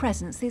tolerate your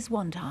presence this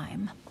one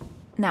time.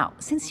 Now,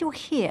 since you're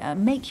here,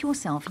 make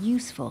yourself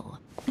useful.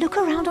 Look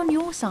around on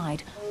your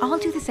side. I'll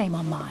do the same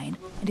on mine.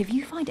 And if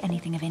you find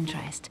anything of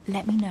interest,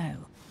 let me know.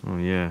 Oh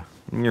yeah,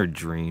 in your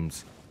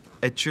dreams.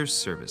 At your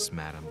service,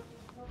 madam.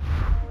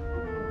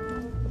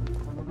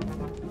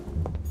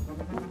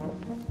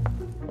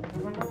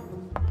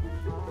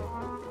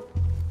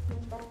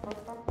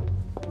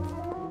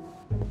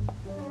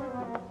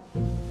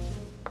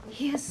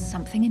 Here's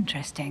something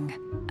interesting.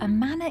 A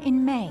manor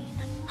in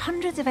Maine,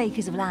 hundreds of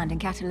acres of land in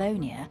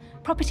Catalonia,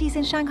 properties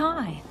in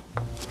Shanghai.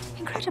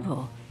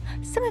 Incredible.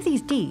 Some of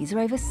these deeds are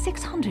over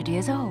 600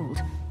 years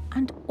old,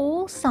 and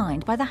all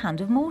signed by the hand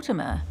of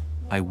Mortimer.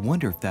 I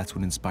wonder if that's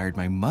what inspired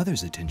my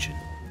mother's attention.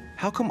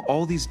 How come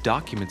all these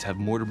documents have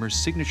Mortimer's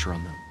signature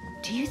on them?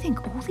 Do you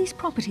think all these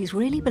properties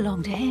really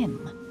belong to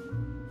him?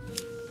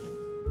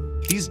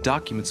 These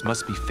documents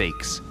must be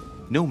fakes.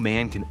 No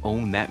man can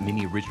own that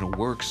many original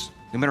works,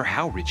 no matter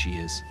how rich he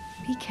is.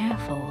 Be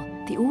careful.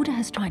 The Order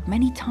has tried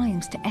many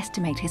times to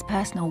estimate his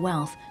personal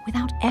wealth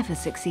without ever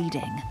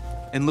succeeding.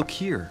 And look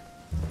here.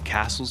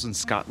 Castles in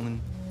Scotland,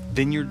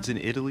 vineyards in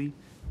Italy,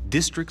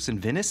 districts in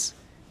Venice.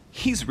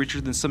 He's richer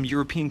than some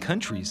European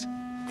countries.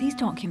 These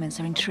documents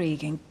are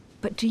intriguing,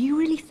 but do you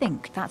really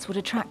think that's what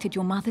attracted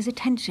your mother's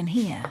attention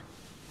here?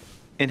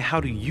 And how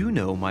do you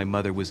know my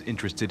mother was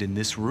interested in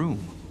this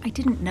room? I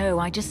didn't know,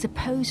 I just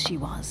supposed she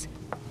was.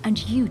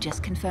 And you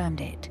just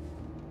confirmed it.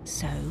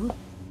 So,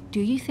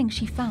 do you think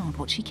she found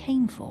what she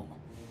came for?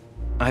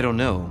 I don't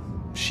know.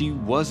 She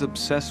was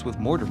obsessed with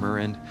Mortimer,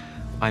 and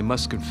I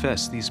must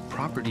confess, these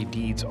property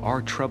deeds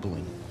are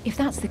troubling. If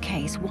that's the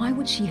case, why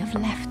would she have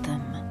left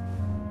them?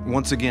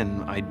 Once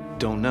again, I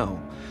don't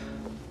know.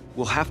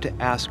 We'll have to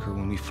ask her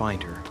when we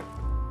find her.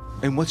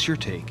 And what's your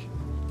take?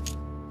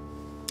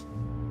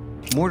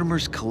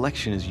 Mortimer's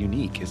collection is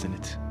unique, isn't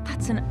it?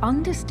 That's an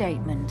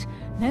understatement.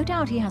 No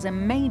doubt he has a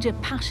major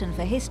passion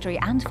for history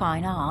and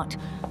fine art.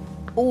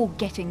 Or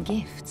getting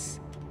gifts.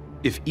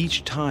 If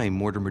each time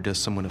Mortimer does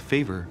someone a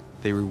favor,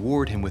 they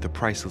reward him with a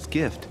priceless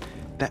gift,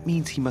 that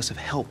means he must have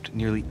helped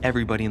nearly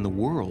everybody in the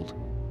world.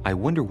 I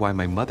wonder why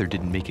my mother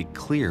didn't make it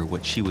clear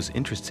what she was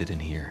interested in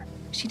here.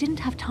 She didn't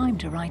have time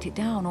to write it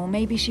down, or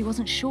maybe she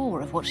wasn't sure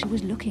of what she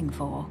was looking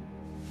for.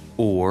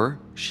 Or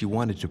she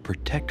wanted to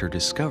protect her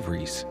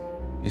discoveries.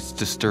 It's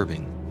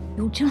disturbing.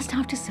 You'll just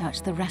have to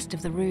search the rest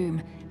of the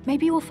room.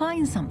 Maybe you'll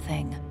find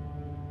something.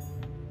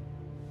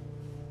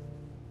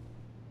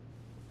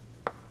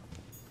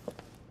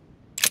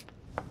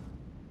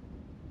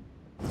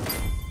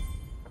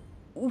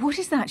 What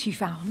is that you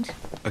found?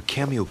 A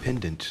cameo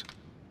pendant.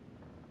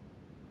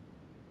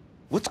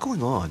 What's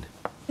going on?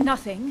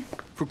 Nothing.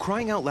 For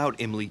crying out loud,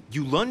 Emily,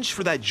 you lunged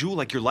for that jewel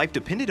like your life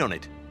depended on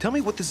it. Tell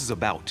me what this is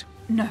about.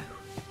 No.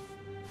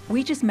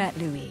 We just met,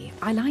 Louis.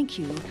 I like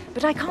you,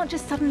 but I can't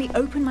just suddenly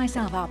open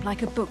myself up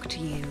like a book to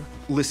you.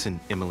 Listen,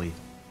 Emily.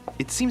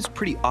 It seems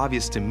pretty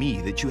obvious to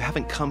me that you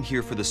haven't come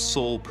here for the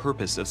sole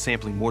purpose of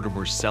sampling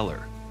Mortimer's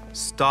cellar.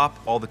 Stop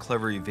all the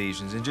clever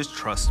evasions and just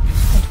trust me.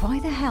 And why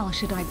the hell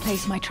should I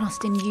place my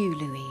trust in you,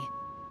 Louis?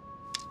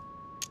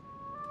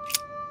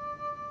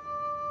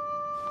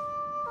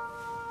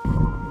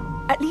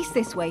 At least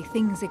this way,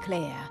 things are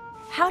clear.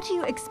 How do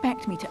you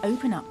expect me to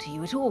open up to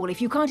you at all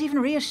if you can't even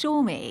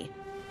reassure me?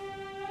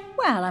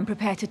 Well, I'm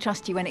prepared to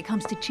trust you when it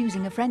comes to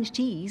choosing a French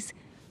cheese,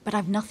 but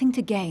I've nothing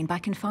to gain by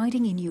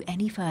confiding in you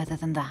any further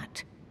than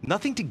that.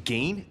 Nothing to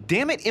gain?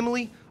 Damn it,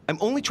 Emily! I'm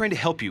only trying to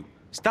help you.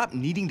 Stop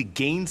needing to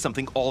gain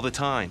something all the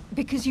time.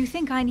 Because you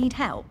think I need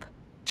help?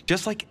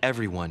 Just like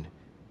everyone.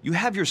 You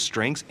have your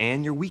strengths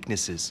and your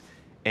weaknesses,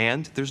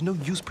 and there's no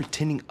use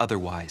pretending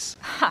otherwise.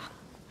 Ha!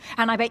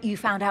 And I bet you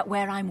found out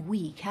where I'm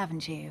weak,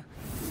 haven't you?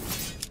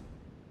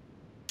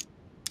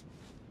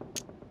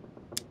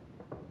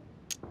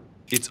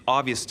 It's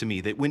obvious to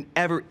me that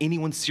whenever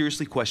anyone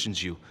seriously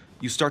questions you,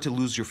 you start to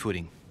lose your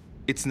footing.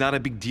 It's not a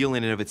big deal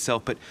in and of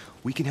itself, but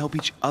we can help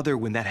each other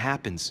when that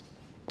happens.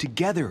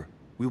 Together,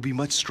 we'll be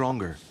much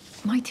stronger.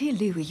 My dear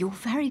Louis, you're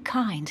very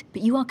kind,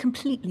 but you are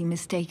completely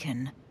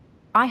mistaken.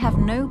 I have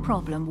no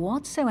problem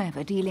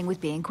whatsoever dealing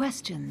with being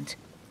questioned.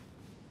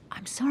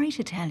 I'm sorry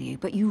to tell you,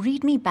 but you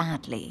read me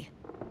badly.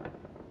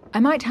 I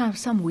might have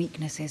some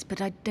weaknesses,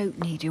 but I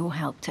don't need your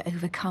help to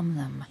overcome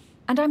them.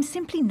 And I'm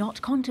simply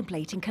not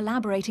contemplating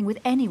collaborating with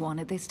anyone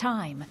at this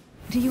time.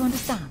 Do you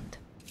understand?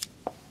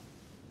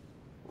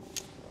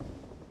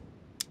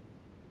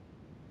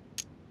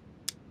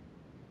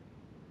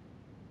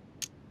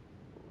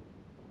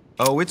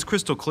 Oh, it's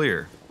crystal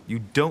clear. You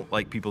don't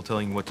like people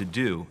telling you what to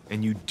do,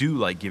 and you do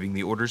like giving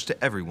the orders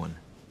to everyone.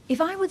 If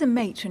I were the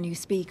matron you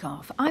speak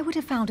of, I would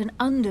have found an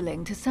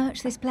underling to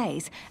search this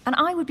place, and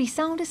I would be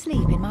sound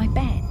asleep in my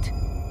bed.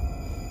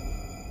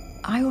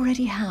 I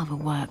already have a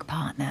work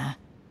partner.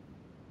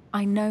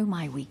 I know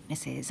my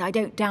weaknesses. I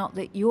don't doubt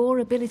that your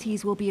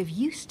abilities will be of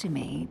use to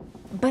me,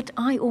 but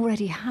I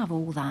already have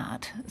all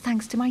that,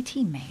 thanks to my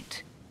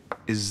teammate.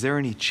 Is there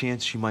any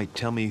chance you might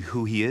tell me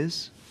who he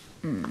is?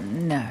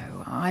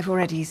 No, I've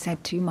already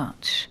said too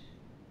much.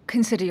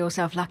 Consider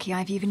yourself lucky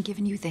I've even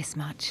given you this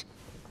much.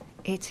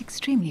 It's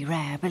extremely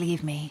rare,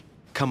 believe me.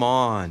 Come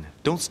on,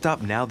 don't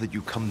stop now that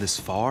you've come this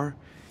far.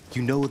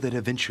 You know that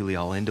eventually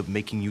I'll end up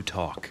making you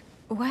talk.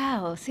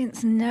 Well,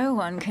 since no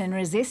one can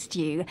resist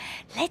you,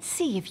 let's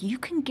see if you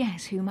can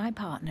guess who my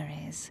partner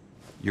is.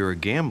 You're a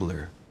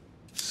gambler.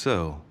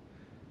 So,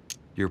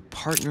 your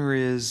partner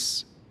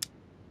is...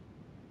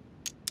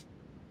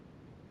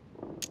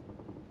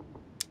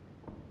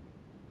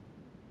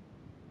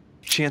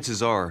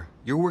 Chances are,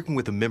 you're working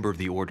with a member of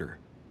the Order.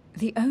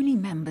 The only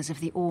members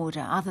of the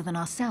Order other than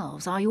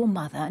ourselves are your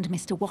mother and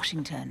Mr.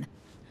 Washington.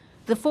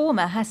 The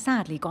former has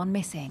sadly gone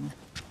missing.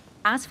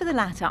 As for the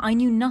latter, I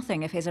knew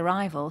nothing of his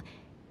arrival.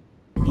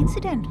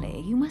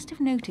 Incidentally, you must have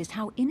noticed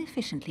how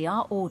inefficiently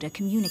our order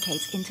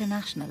communicates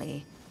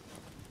internationally.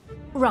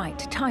 Right,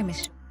 time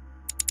is...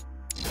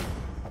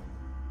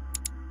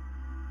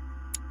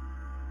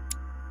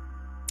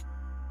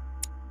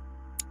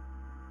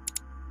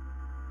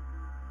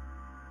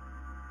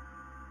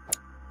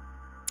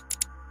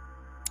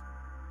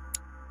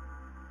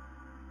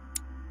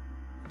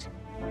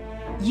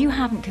 You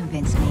haven't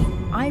convinced me.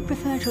 I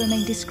prefer to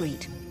remain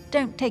discreet.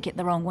 Don't take it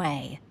the wrong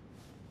way.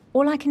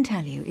 All I can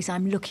tell you is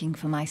I'm looking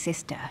for my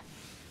sister.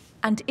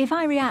 And if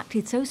I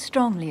reacted so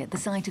strongly at the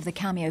sight of the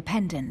cameo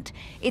pendant,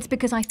 it's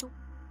because I thought...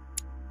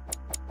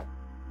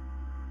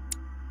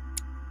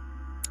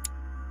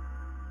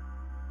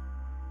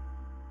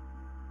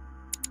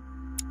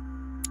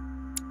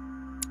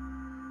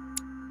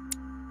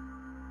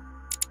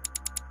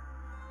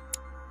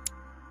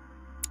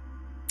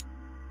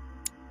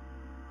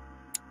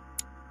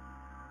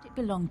 it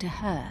belonged to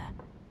her,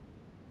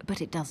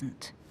 but it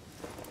doesn't.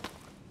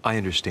 I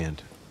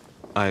understand.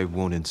 I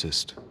won't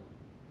insist.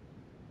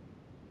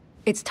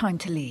 It's time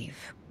to leave.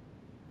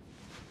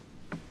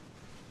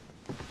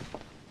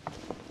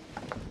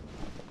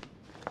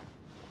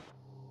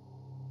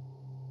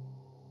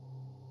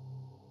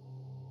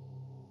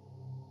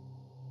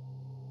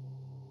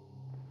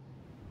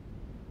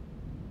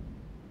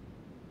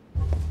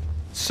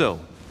 So,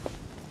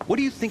 what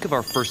do you think of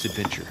our first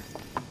adventure?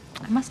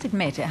 I must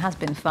admit, it has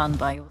been fun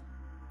by your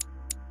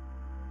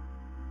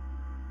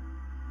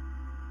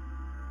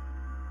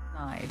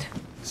side.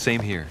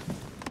 Same here.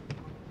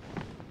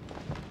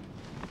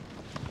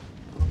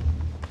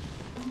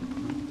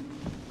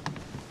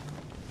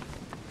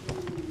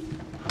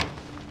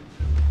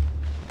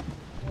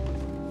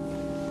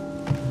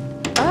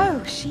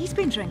 Oh, she's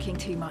been drinking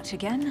too much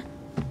again.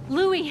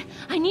 Louis,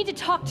 I need to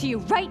talk to you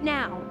right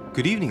now.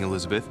 Good evening,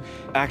 Elizabeth.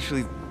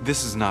 Actually,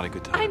 this is not a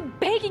good time. I'm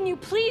begging you,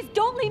 please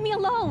don't leave me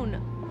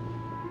alone.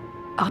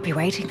 I'll be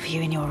waiting for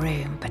you in your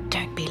room, but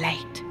don't be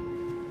late.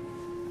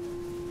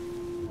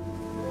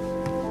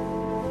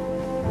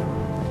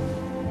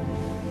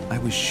 I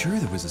was sure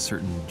there was a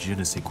certain je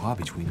ne sais quoi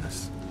between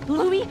us.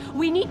 Louis,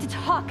 we need to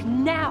talk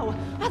now.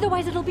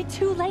 Otherwise, it'll be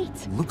too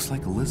late. Looks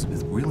like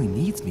Elizabeth really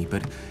needs me,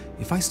 but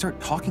if I start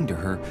talking to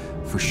her,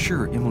 for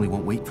sure Emily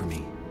won't wait for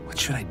me. What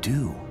should I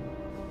do?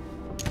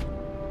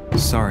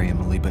 Sorry,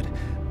 Emily, but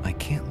I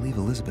can't leave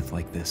Elizabeth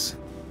like this.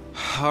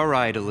 All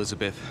right,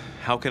 Elizabeth.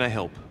 How can I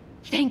help?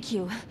 Thank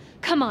you.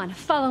 Come on,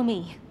 follow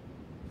me.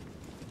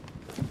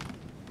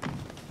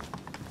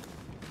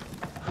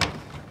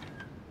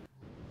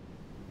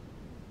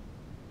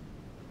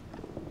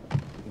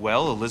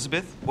 Well,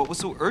 Elizabeth, what was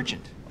so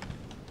urgent?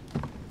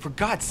 For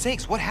God's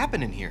sakes, what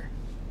happened in here?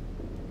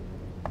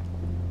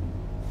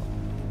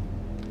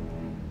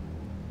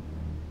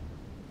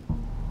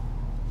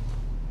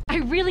 I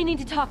really need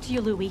to talk to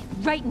you, Louis,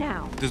 right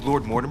now. Does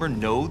Lord Mortimer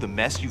know the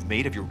mess you've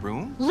made of your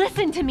room?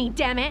 Listen to me,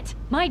 damn it!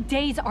 My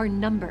days are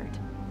numbered.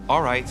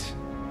 All right.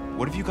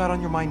 What have you got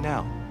on your mind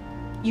now?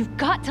 You've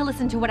got to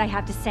listen to what I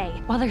have to say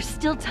while there's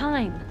still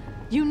time.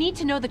 You need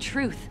to know the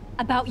truth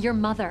about your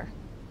mother.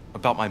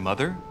 About my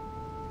mother?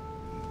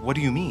 What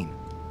do you mean?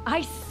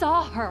 I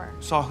saw her.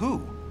 Saw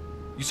who?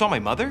 You saw my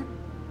mother?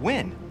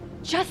 When?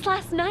 Just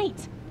last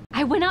night.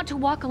 I went out to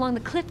walk along the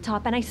cliff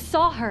top and I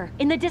saw her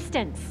in the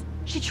distance.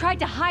 She tried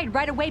to hide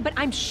right away, but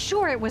I'm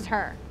sure it was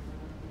her.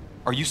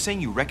 Are you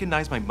saying you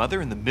recognized my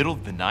mother in the middle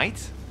of the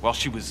night while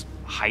she was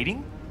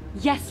hiding?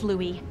 Yes,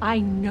 Louis, I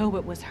know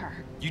it was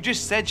her. You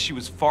just said she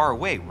was far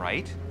away,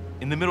 right?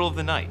 In the middle of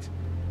the night.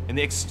 And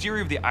the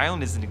exterior of the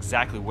island isn't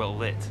exactly well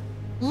lit.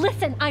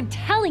 Listen, I'm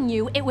telling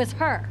you it was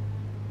her.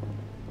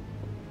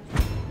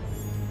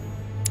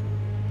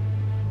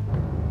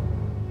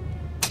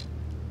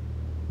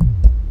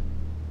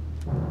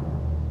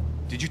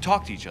 Did you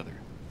talk to each other?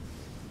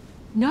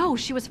 No,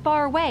 she was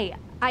far away.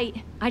 I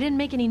didn't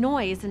make any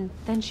noise, and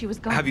then she was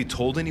gone. Have you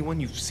told anyone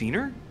you've seen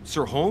her?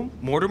 Sir Holm?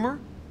 Mortimer?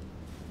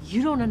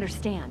 You don't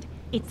understand.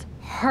 It's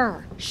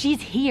her.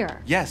 She's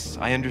here. Yes,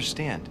 I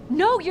understand.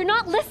 No, you're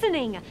not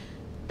listening.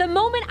 The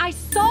moment I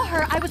saw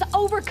her, I was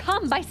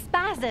overcome by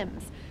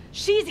spasms.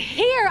 She's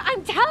here.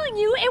 I'm telling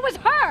you, it was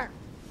her.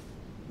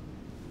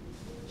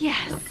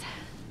 Yes,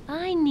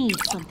 I need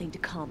something to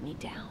calm me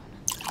down.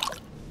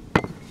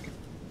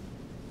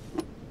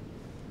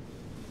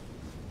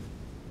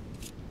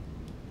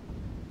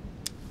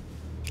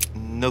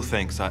 No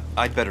thanks,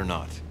 I'd better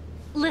not.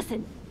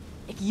 Listen,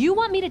 if you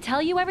want me to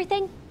tell you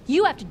everything,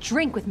 you have to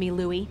drink with me,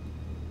 Louis.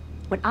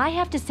 What I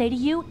have to say to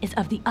you is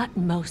of the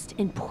utmost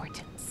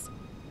importance.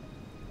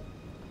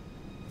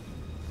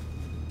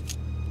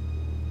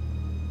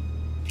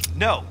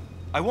 No,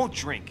 I won't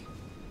drink.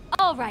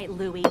 All right,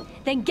 Louis,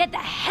 then get the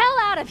hell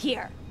out of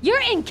here.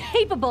 You're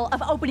incapable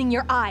of opening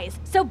your eyes,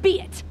 so be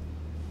it.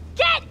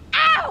 Get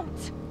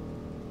out!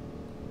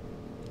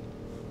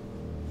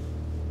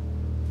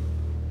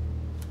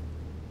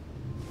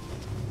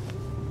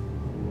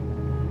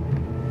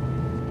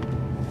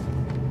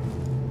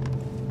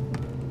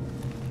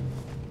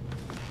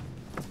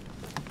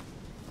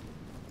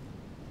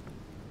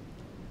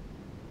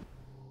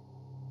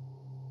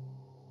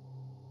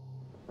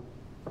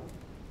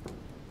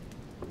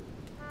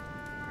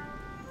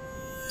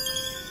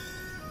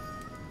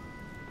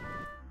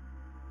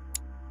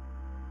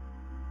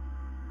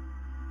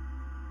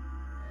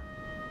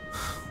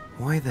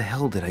 Why the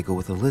hell did I go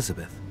with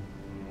Elizabeth?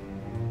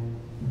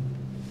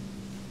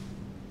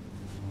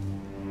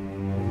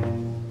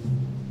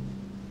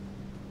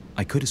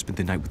 I could have spent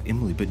the night with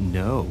Emily, but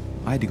no.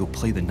 I had to go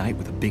play the night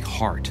with a big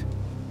heart.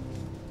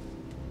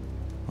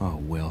 Oh,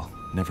 well,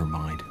 never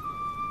mind.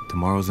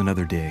 Tomorrow's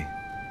another day.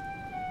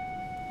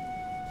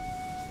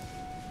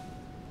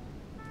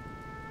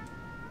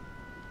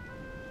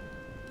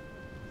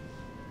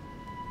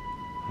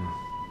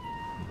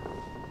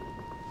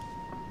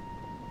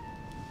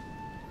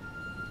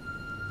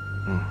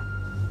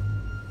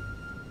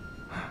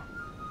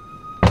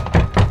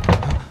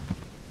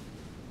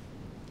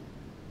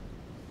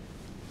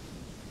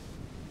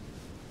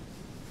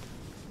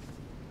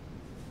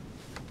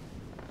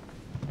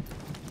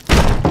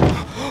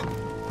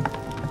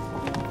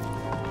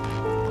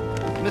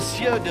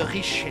 Monsieur de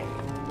Richet,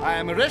 I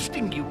am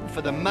arresting you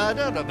for the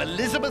murder of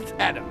Elizabeth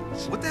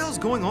Adams. What the hell's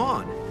going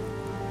on?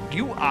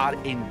 You are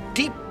in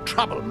deep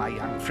trouble, my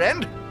young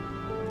friend.